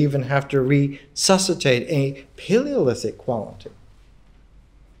when we even have to resuscitate a Paleolithic quality.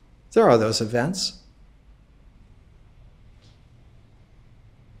 There are those events.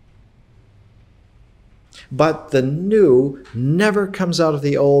 But the new never comes out of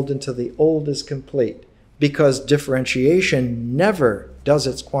the old until the old is complete. because differentiation never does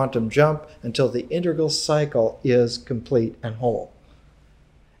its quantum jump until the integral cycle is complete and whole.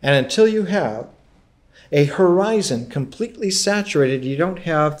 And until you have a horizon completely saturated, you don't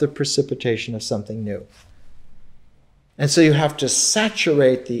have the precipitation of something new. And so you have to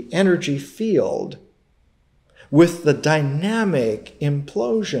saturate the energy field with the dynamic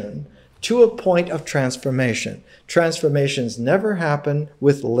implosion to a point of transformation. Transformations never happen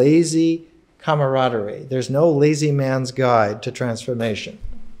with lazy camaraderie. There's no lazy man's guide to transformation.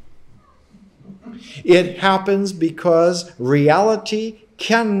 It happens because reality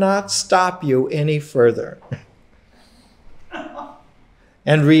cannot stop you any further.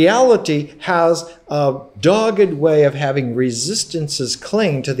 And reality has a dogged way of having resistances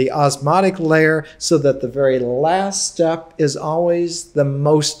cling to the osmotic layer so that the very last step is always the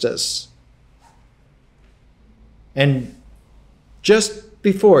mostest. And just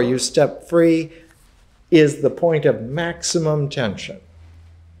before you step free is the point of maximum tension.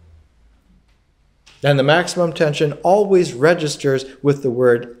 And the maximum tension always registers with the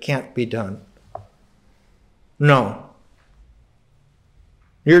word can't be done. No.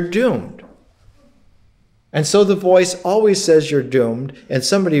 You're doomed. And so the voice always says you're doomed, and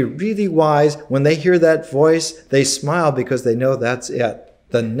somebody really wise, when they hear that voice, they smile because they know that's it.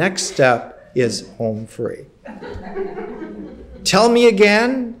 The next step is home free. Tell me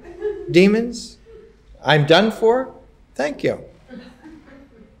again, demons, I'm done for? Thank you.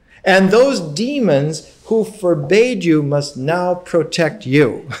 And those demons who forbade you must now protect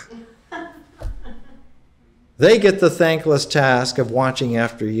you. They get the thankless task of watching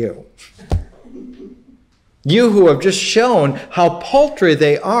after you. You who have just shown how paltry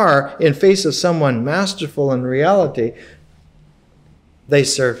they are in face of someone masterful in reality, they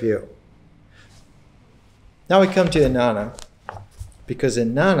serve you. Now we come to Inanna, because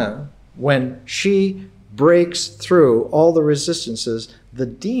Inanna, when she breaks through all the resistances, the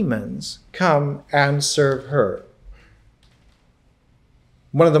demons come and serve her.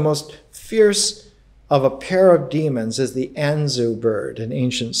 One of the most fierce of a pair of demons is the Anzu bird in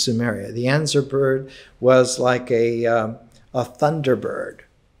ancient Sumeria. The Anzu bird was like a thunderbird.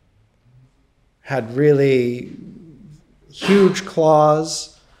 Had really huge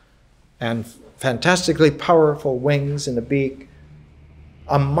claws and fantastically powerful wings and a beak.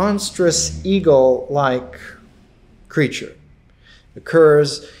 A monstrous eagle-like creature.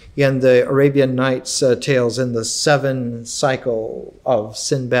 Occurs in the Arabian Nights tales in the 7 cycle of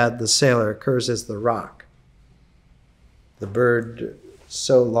Sinbad the Sailor, occurs as the roc. The bird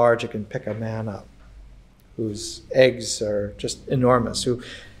so large it can pick a man up, whose eggs are just enormous, who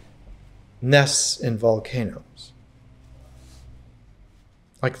nests in volcanoes,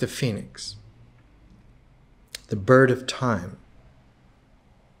 like the phoenix, the bird of time,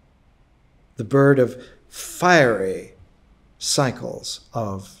 the bird of fiery cycles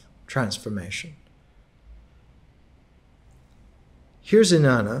of transformation. Here's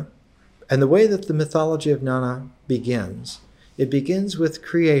Inanna, and the way that the mythology of Inanna begins, it begins with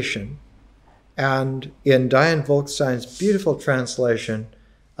creation, and in Diane Volkstein's beautiful translation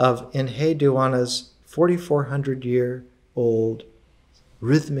of Enheduanna's 4,400-year-old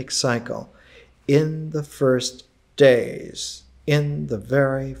rhythmic cycle, in the first days, in the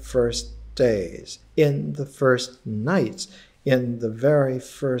very first days, in the first nights, in the very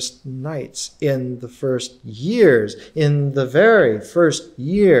first nights, in the first years, in the very first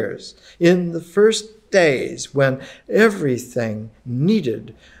years, in the first days when everything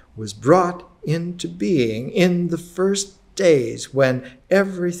needed was brought into being, in the first days when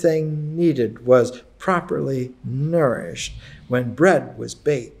everything needed was properly nourished, when bread was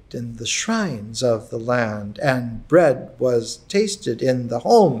baked in the shrines of the land and bread was tasted in the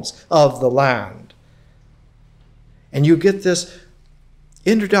homes of the land. And you get this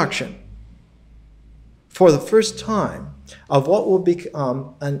introduction for the first time of what will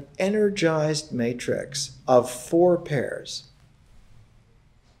become an energized matrix of 4 pairs.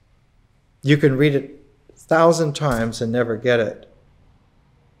 You can read it 1,000 times and never get it.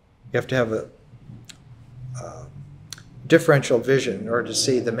 You have to have a differential vision in order to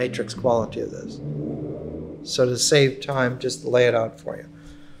see the matrix quality of this. So to save time, just lay it out for you.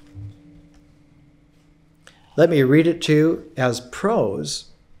 Let me read it to you as prose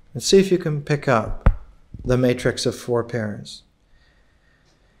and see if you can pick up the matrix of 4 pairs.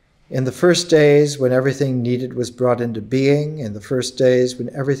 In the first days when everything needed was brought into being, in the first days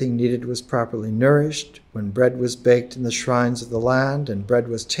when everything needed was properly nourished, when bread was baked in the shrines of the land, and bread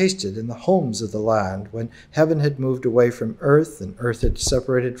was tasted in the homes of the land, when heaven had moved away from earth, and earth had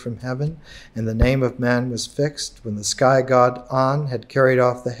separated from heaven, and the name of man was fixed, when the sky god An had carried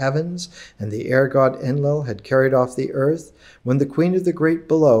off the heavens, and the air god Enlil had carried off the earth, when the queen of the great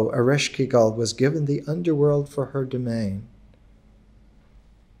below, Ereshkigal, was given the underworld for her domain.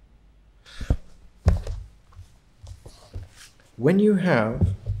 When you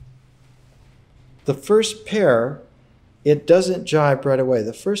have the first pair, it doesn't jibe right away.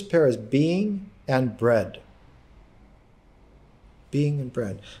 The first pair is being and bread. Being and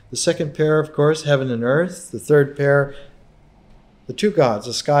bread. The second pair, of course, heaven and earth. The third pair, the two gods,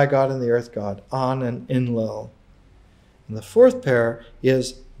 the sky god and the earth god, An and Enlil. And the fourth pair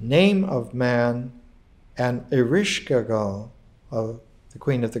is name of man and Ereshkigal, of the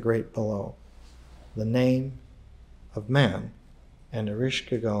queen of the great below. The name of man and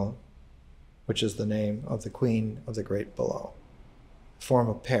Ereshkigal, which is the name of the queen of the great below. Form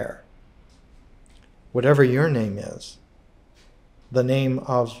a pair. Whatever your name is, the name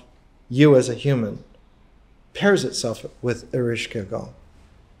of you as a human pairs itself with Ereshkigal.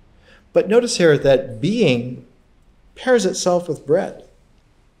 But notice here that being pairs itself with bread.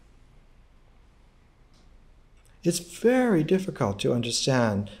 It's very difficult to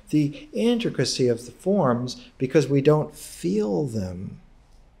understand the intricacy of the forms because we don't feel them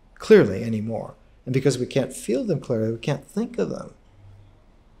clearly anymore. And because we can't feel them clearly, we can't think of them.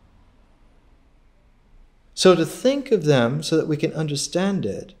 So to think of them so that we can understand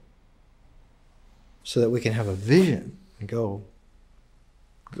it, so that we can have a vision and go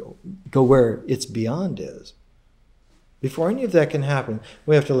where its beyond is, before any of that can happen,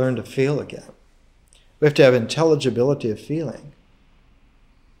 we have to learn to feel again. We have to have intelligibility of feeling.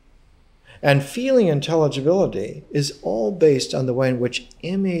 And feeling intelligibility is all based on the way in which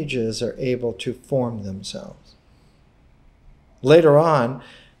images are able to form themselves. Later on,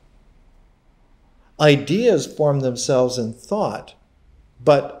 ideas form themselves in thought,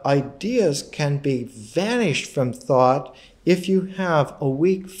 but ideas can be vanished from thought if you have a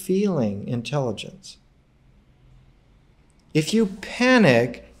weak feeling intelligence. If you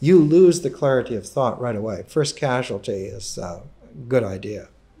panic, you lose the clarity of thought right away. First casualty is a good idea.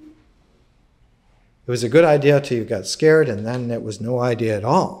 It was a good idea till you got scared, and then it was no idea at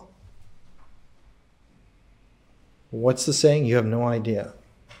all. What's the saying? You have no idea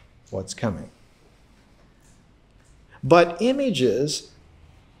what's coming. But images,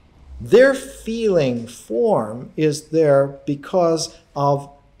 their feeling form is there because of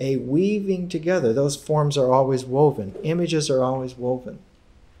a weaving together. Those forms are always woven. Images are always woven.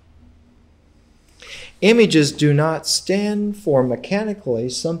 Images do not stand for mechanically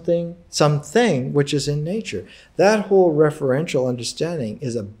something which is in nature. That whole referential understanding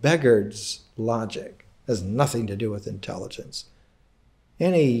is a beggar's logic. It has nothing to do with intelligence.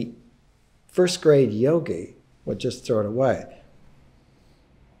 Any first grade yogi would just throw it away.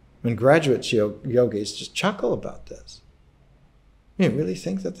 When graduate yogis just chuckle about this. You really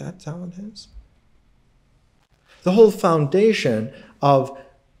think that that's how it is? The whole foundation of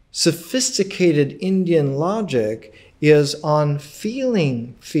sophisticated Indian logic is on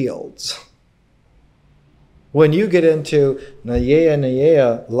feeling fields. When you get into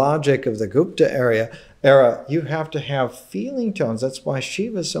Nyaya logic of the Gupta era, you have to have feeling tones. That's why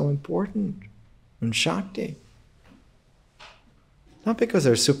Shiva is so important, and Shakti. Not because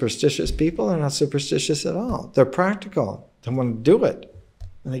they're superstitious people, they're not superstitious at all. They're practical. They want to do it,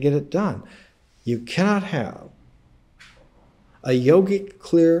 and they get it done. You cannot have a yogic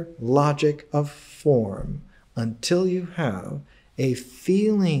clear logic of form until you have a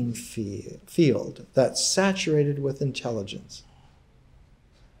feeling field that's saturated with intelligence.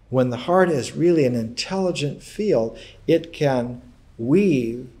 When the heart is really an intelligent field, it can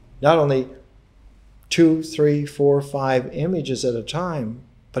weave not only 2, 3, 4, 5 images at a time,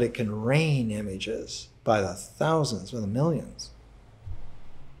 but it can rain images by the thousands, by the millions.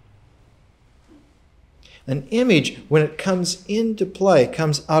 An image, when it comes into play,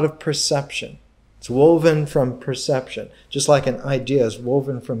 comes out of perception. It's woven from perception, just like an idea is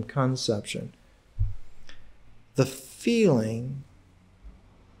woven from conception. The feeling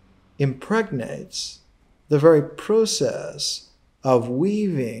impregnates the very process of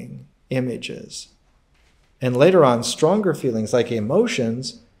weaving images. And later on, stronger feelings like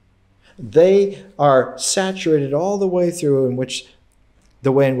emotions, they are saturated all the way through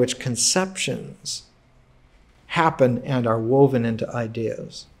the way in which conceptions happen and are woven into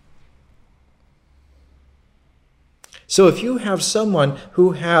ideas. So if you have someone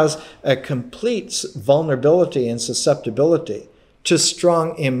who has a complete vulnerability and susceptibility to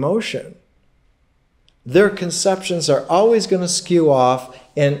strong emotion, their conceptions are always going to skew off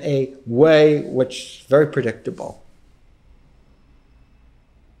in a way which is very predictable.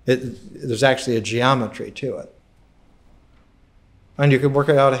 There's actually a geometry to it. And you can work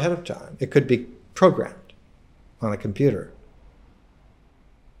it out ahead of time. It could be programmed on a computer.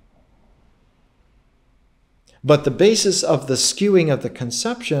 But the basis of the skewing of the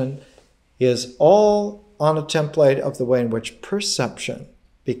conception is all on a template of the way in which perception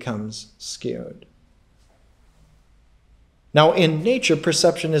becomes skewed. Now, in nature,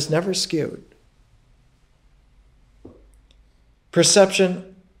 perception is never skewed.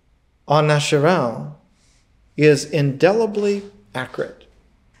 Perception en naturel is indelibly accurate,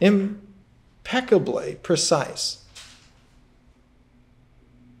 impeccably precise,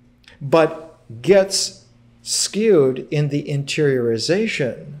 but gets skewed in the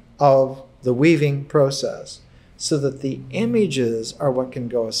interiorization of the weaving process so that the images are what can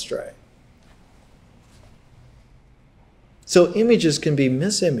go astray. So images can be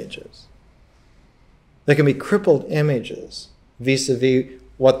misimages. They can be crippled images vis-a-vis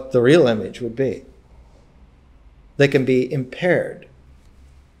what the real image would be. They can be impaired.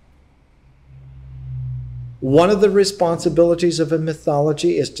 One of the responsibilities of a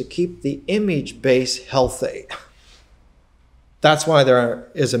mythology is to keep the image base healthy. That's why there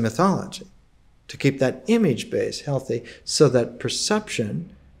is a mythology, to keep that image base healthy so that perception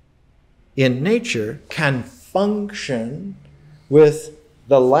in nature can function with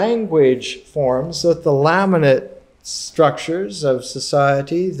the language forms that the laminate structures of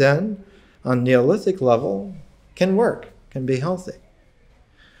society then, on Neolithic level, can work, can be healthy.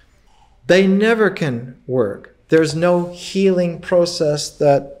 They never can work. There's no healing process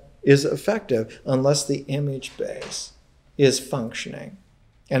that is effective unless the image base is functioning.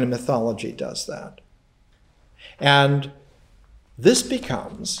 And a mythology does that. And this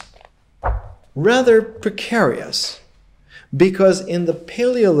becomes rather precarious because in the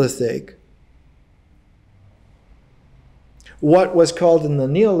Paleolithic, what was called in the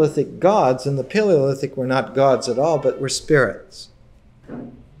Neolithic gods, in the Paleolithic were not gods at all, but were spirits.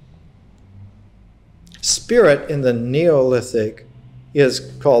 Spirit in the Neolithic is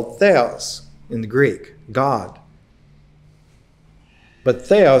called theos in the Greek, God. But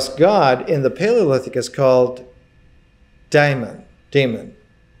theos, God, in the Paleolithic is called daimon,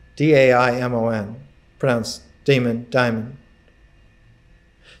 D-A-I-M-O-N, pronounced daimon.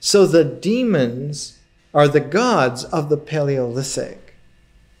 So the demons are the gods of the Paleolithic.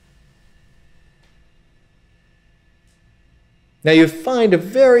 Now you find a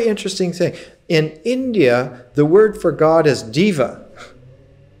very interesting thing. In India, the word for God is diva.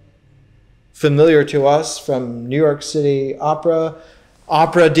 Familiar to us from New York City opera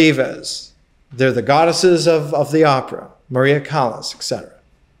divas. They're the goddesses of the opera, Maria Callas, etc.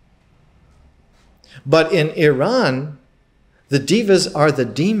 But in Iran, the divas are the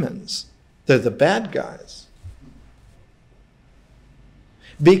demons. They're the bad guys.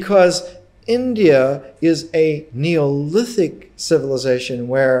 Because India is a Neolithic civilization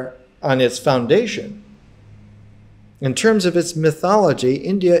where, on its foundation, in terms of its mythology,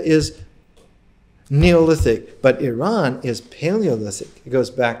 India is Neolithic, but Iran is Paleolithic. It goes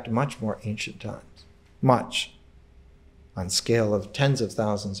back to much more ancient times, much, on scale of tens of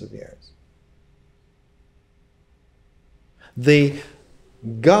thousands of years. The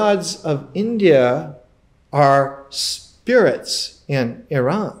gods of India are spirits in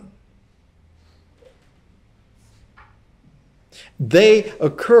Iran. They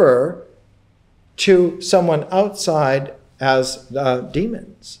occur to someone outside as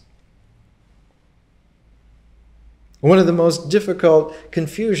demons. One of the most difficult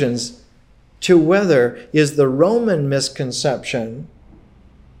confusions to weather is the Roman misconception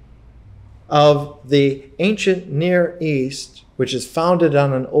of the ancient Near East, which is founded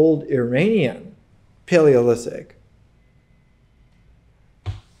on an old Iranian Paleolithic,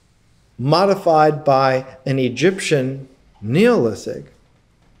 modified by an Egyptian Neolithic,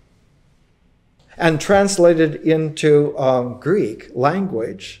 and translated into Greek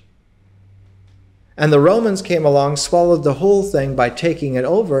language. And the Romans came along, swallowed the whole thing by taking it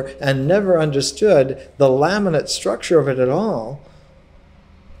over, and never understood the laminate structure of it at all.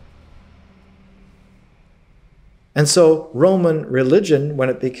 And so Roman religion, when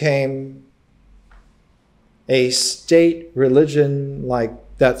it became a state religion like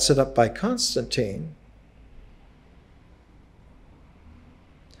that set up by Constantine,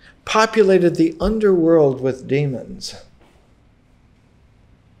 populated the underworld with demons.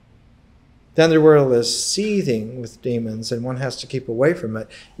 The underworld is seething with demons, and one has to keep away from it,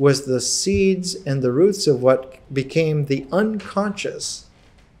 was the seeds and the roots of what became the unconscious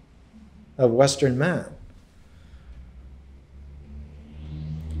of Western man.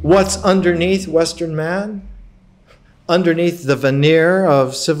 What's underneath Western man? Underneath the veneer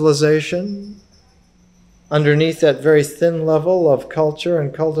of civilization, underneath that very thin level of culture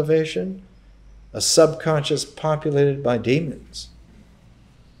and cultivation, a subconscious populated by demons.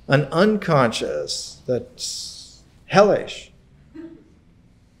 An unconscious that's hellish.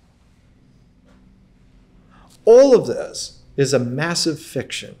 All of this is a massive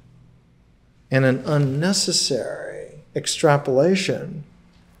fiction and an unnecessary extrapolation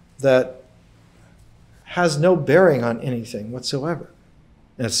that has no bearing on anything whatsoever.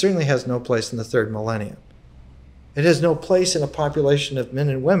 And it certainly has no place in the third millennium. It has no place in a population of men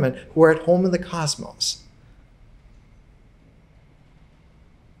and women who are at home in the cosmos.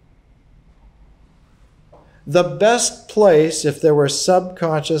 The best place, if there were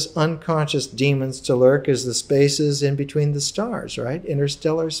subconscious, unconscious demons to lurk, is the spaces in between the stars, right?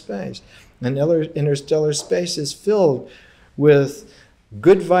 Interstellar space. And interstellar space is filled with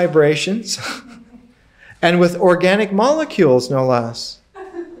good vibrations and with organic molecules, no less.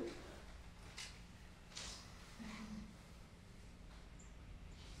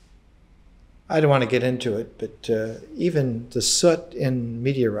 I don't want to get into it, but even the soot in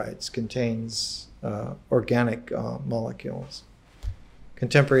meteorites contains organic molecules.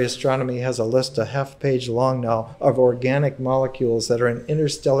 Contemporary astronomy has a list a half-page long now of organic molecules that are in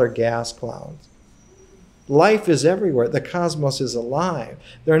interstellar gas clouds. Life is everywhere. The cosmos is alive.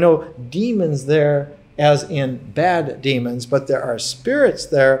 There are no demons there as in bad demons, but there are spirits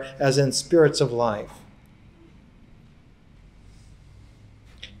there as in spirits of life.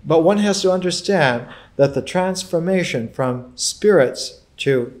 But one has to understand that the transformation from spirits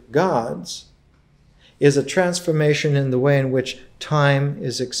to gods is a transformation in the way in which time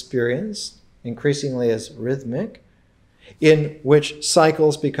is experienced, increasingly as rhythmic, in which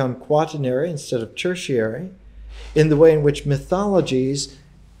cycles become quaternary instead of tertiary, in the way in which mythologies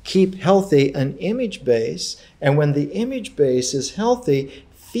keep healthy an image base, and when the image base is healthy,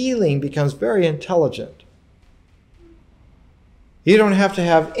 feeling becomes very intelligent. You don't have to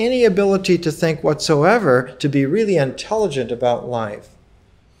have any ability to think whatsoever to be really intelligent about life.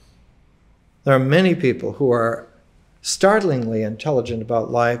 There are many people who are startlingly intelligent about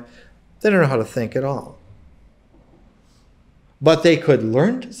life. They don't know how to think at all. But they could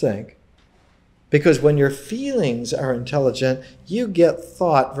learn to think, because when your feelings are intelligent, you get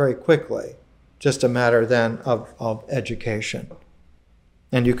thought very quickly. Just a matter then of education.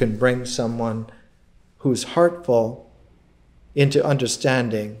 And you can bring someone who's heartful into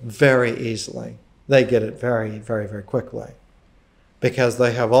understanding very easily. They get it very, very, very quickly, because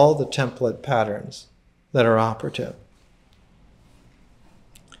they have all the template patterns that are operative.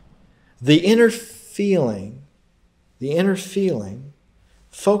 The inner feeling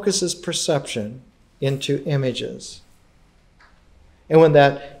focuses perception into images. And when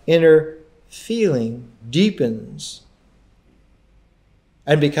that inner feeling deepens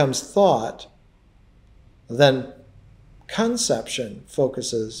and becomes thought, then conception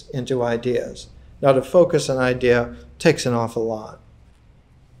focuses into ideas. Now, to focus an idea takes an awful lot.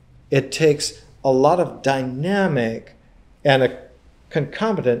 It takes a lot of dynamic and a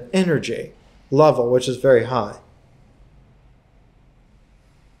concomitant energy level, which is very high.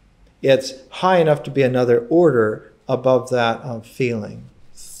 It's high enough to be another order above that of feeling.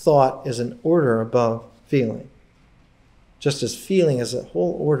 Thought is an order above feeling, just as feeling is a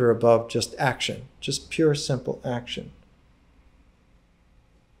whole order above just action, just pure, simple action.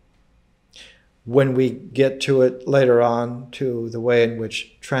 When we get to it later on, to the way in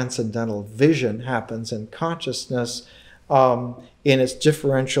which transcendental vision happens and consciousness in its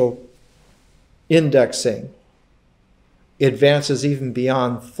differential indexing advances even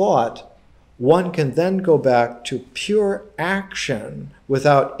beyond thought, one can then go back to pure action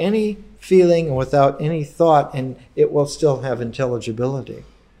without any feeling and without any thought, and it will still have intelligibility.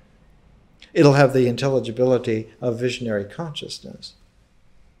 It'll have the intelligibility of visionary consciousness.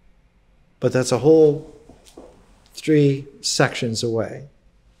 But that's a whole 3 sections away,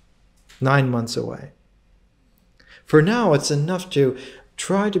 9 months away. For now, it's enough to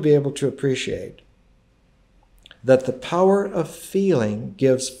try to be able to appreciate that the power of feeling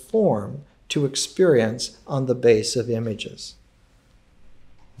gives form to experience on the base of images.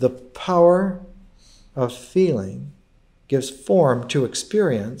 The power of feeling gives form to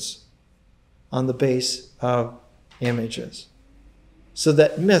experience on the base of images. So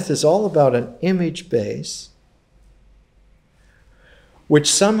that myth is all about an image base which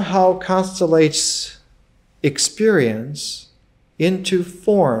somehow constellates experience into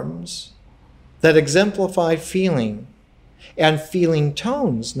forms that exemplify feeling, and feeling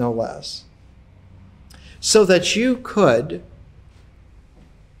tones, no less, so that you could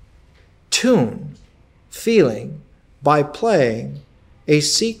tune feeling by playing a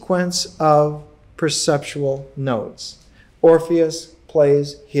sequence of perceptual notes. Orpheus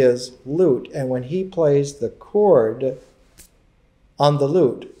plays his lute, and when he plays the chord on the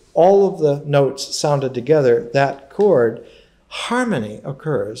lute, all of the notes sounded together, that chord, harmony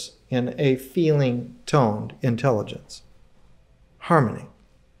occurs in a feeling-toned intelligence. Harmony.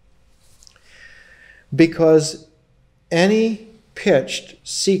 Because any pitched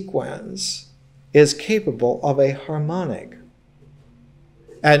sequence is capable of a harmonic.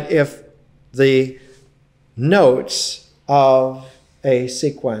 And if the notes of a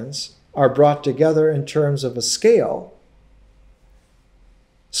sequence are brought together in terms of a scale,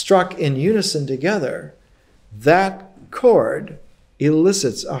 struck in unison together, that chord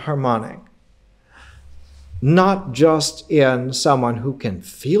elicits a harmonic. Not just in someone who can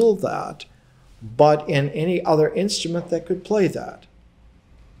feel that, but in any other instrument that could play that.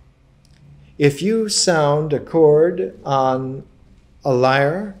 If you sound a chord on a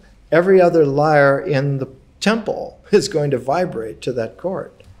lyre, every other lyre in the temple is going to vibrate to that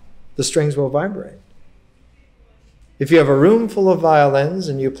chord. The strings will vibrate. If you have a room full of violins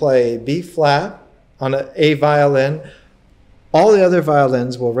and you play B flat on a violin, all the other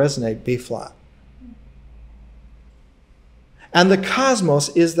violins will resonate B flat. And the cosmos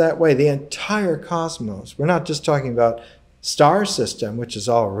is that way, the entire cosmos. We're not just talking about star system, which is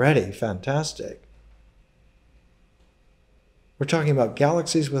already fantastic. We're talking about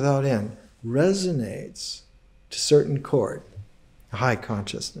galaxies without end, resonates to certain chord, high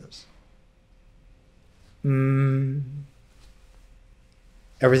consciousness.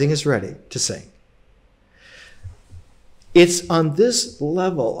 Everything is ready to sing. It's on this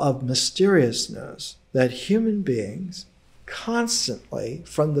level of mysteriousness that human beings constantly,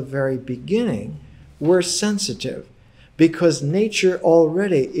 from the very beginning, were sensitive, because nature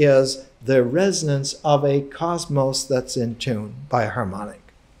already is the resonance of a cosmos that's in tune by a harmonic.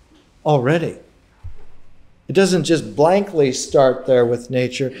 Already. It doesn't just blankly start there with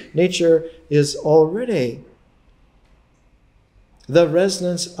nature. Nature is already the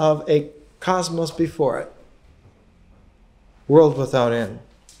resonance of a cosmos before it. World without end.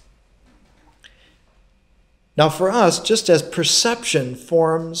 Now for us, just as perception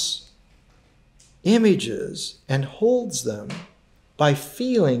forms images and holds them by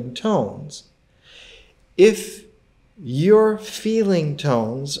feeling tones, if your feeling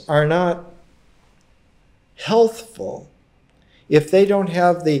tones are not healthful, if they don't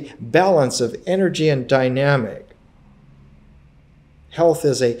have the balance of energy and dynamic, health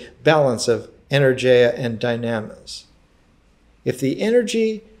is a balance of energeia and dynamis. If the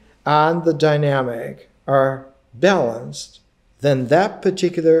energy and the dynamic are balanced, then that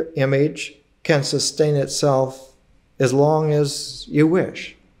particular image can sustain itself as long as you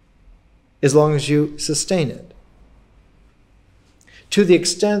wish, as long as you sustain it. To the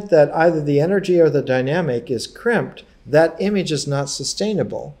extent that either the energy or the dynamic is crimped, that image is not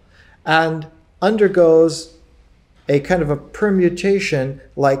sustainable and undergoes a kind of a permutation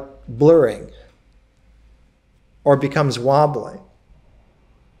like blurring, or becomes wobbly,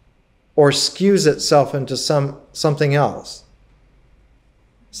 or skews itself into something else.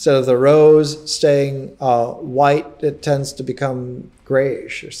 Instead of the rose staying white, it tends to become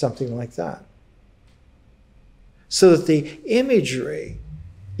grayish or something like that. So that the imagery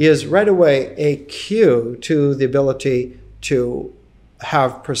is right away a cue to the ability to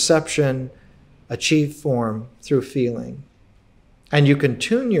have perception achieve form through feeling. And you can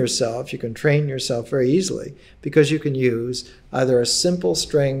tune yourself, you can train yourself very easily, because you can use either a simple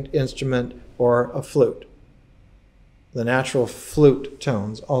stringed instrument or a flute. The natural flute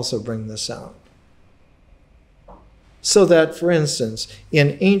tones also bring this out. So that, for instance,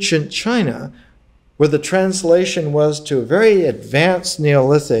 in ancient China, where the translation was to a very advanced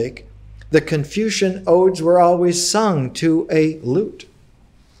Neolithic, the Confucian odes were always sung to a lute.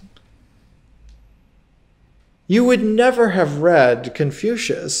 You would never have read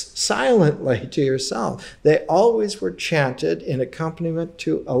Confucius silently to yourself. They always were chanted in accompaniment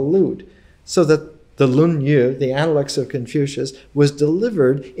to a lute, so that the Lun Yu, the Analects of Confucius, was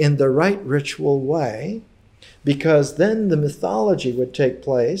delivered in the right ritual way, because then the mythology would take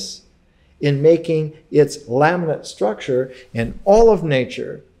place in making its laminate structure, and all of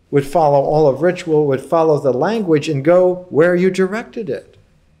nature would follow, all of ritual would follow the language and go where you directed it.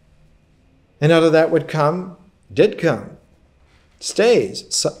 And out of that did come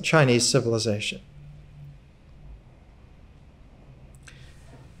stays Chinese civilization.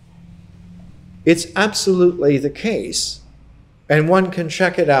 It's absolutely the case, and one can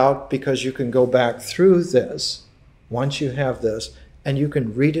check it out because you can go back through this once you have this, and you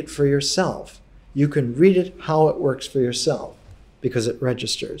can read it for yourself. You can read it how it works for yourself because it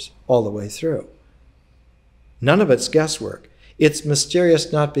registers all the way through. None of it's guesswork. It's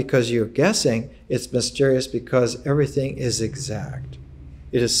mysterious not because you're guessing, it's mysterious because everything is exact.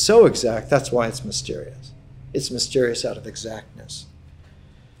 It is so exact, that's why it's mysterious. It's mysterious out of exactness.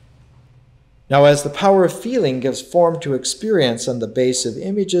 Now, as the power of feeling gives form to experience on the base of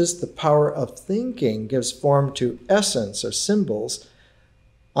images, the power of thinking gives form to essence or symbols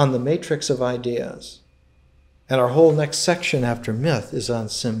on the matrix of ideas. And our whole next section after myth is on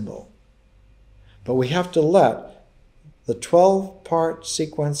symbol. But we have to let the 12-part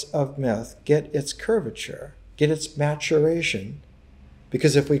sequence of myth get its curvature, get its maturation,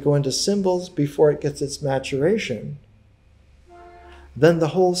 because if we go into symbols before it gets its maturation, then the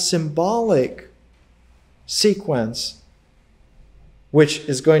whole symbolic sequence, which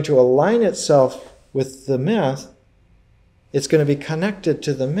is going to align itself with the myth, it's going to be connected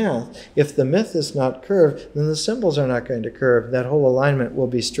to the myth. If the myth is not curved, then the symbols are not going to curve. That whole alignment will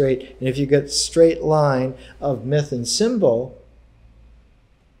be straight. And if you get straight line of myth and symbol,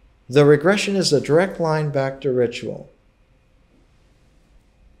 the regression is a direct line back to ritual.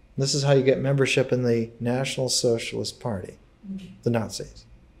 This is how you get membership in the National Socialist Party, the Nazis.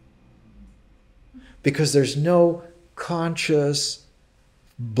 Because there's no conscious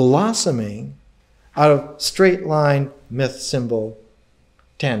blossoming out of straight line myth symbol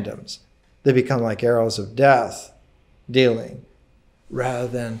tandems. They become like arrows of death dealing rather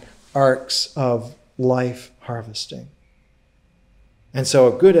than arcs of life harvesting. And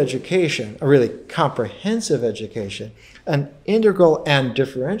so a good education, a really comprehensive education, an integral and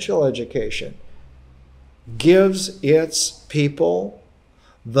differential education gives its people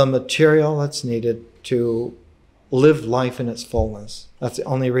the material that's needed to live life in its fullness. That's the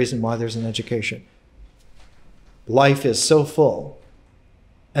only reason why there's an education. Life is so full,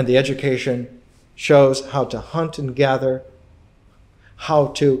 and the education shows how to hunt and gather, how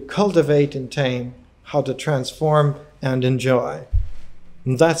to cultivate and tame, how to transform and enjoy.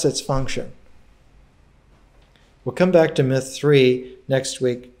 And that's its function. We'll come back to Myth 3 next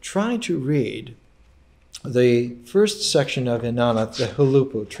week. Try to read the first section of Inanna, the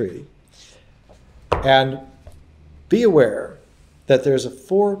Hulupu Treaty, and be aware that there's a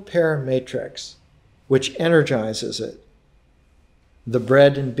 4-pair matrix which energizes it. The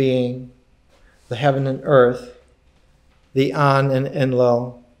bread and being, the heaven and earth, the An and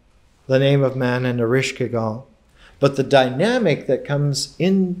Enlil, the name of man and Erishkigal. But the dynamic that comes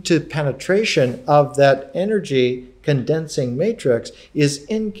into penetration of that energy condensing matrix is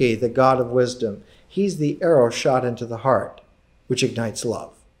Enki, the god of wisdom. He's the arrow shot into the heart, which ignites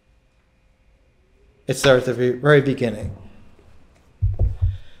love. It's there at the very beginning.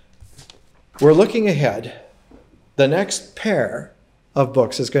 We're looking ahead. The next pair of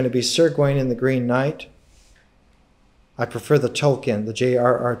books is going to be Sir Gawain and the Green Knight. I prefer the Tolkien, the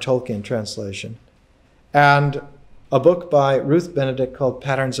J.R.R. Tolkien translation. And a book by Ruth Benedict called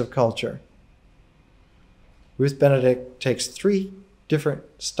Patterns of Culture. Ruth Benedict takes 3 different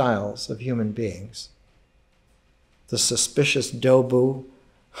styles of human beings. The suspicious Dobu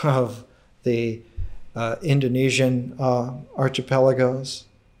of the Indonesian archipelagos,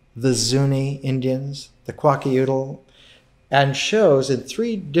 the Zuni Indians, the Kwakiutl, and shows in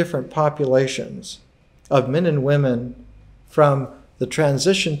 3 different populations of men and women from the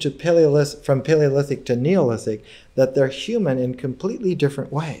transition to from Paleolithic to Neolithic, that they're human in completely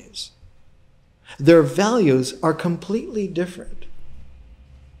different ways. Their values are completely different.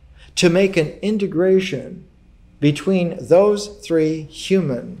 To make an integration between those 3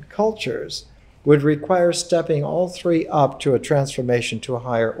 human cultures would require stepping all 3 up to a transformation to a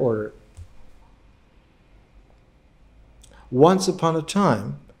higher order. Once upon a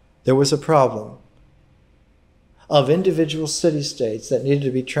time, there was a problem of individual city-states that needed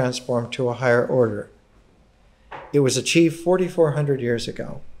to be transformed to a higher order. It was achieved 4,400 years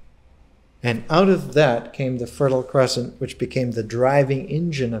ago. And out of that came the Fertile Crescent, which became the driving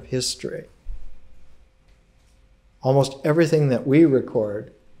engine of history. Almost everything that we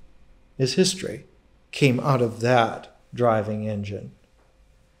record is history, came out of that driving engine,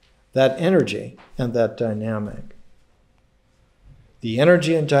 that energy and that dynamic. The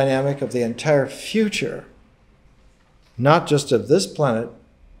energy and dynamic of the entire future, not just of this planet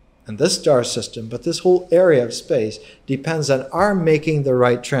and this star system, but this whole area of space, depends on our making the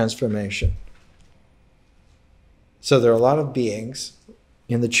right transformation. So there are a lot of beings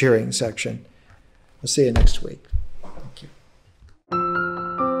in the cheering section. I'll see you next week.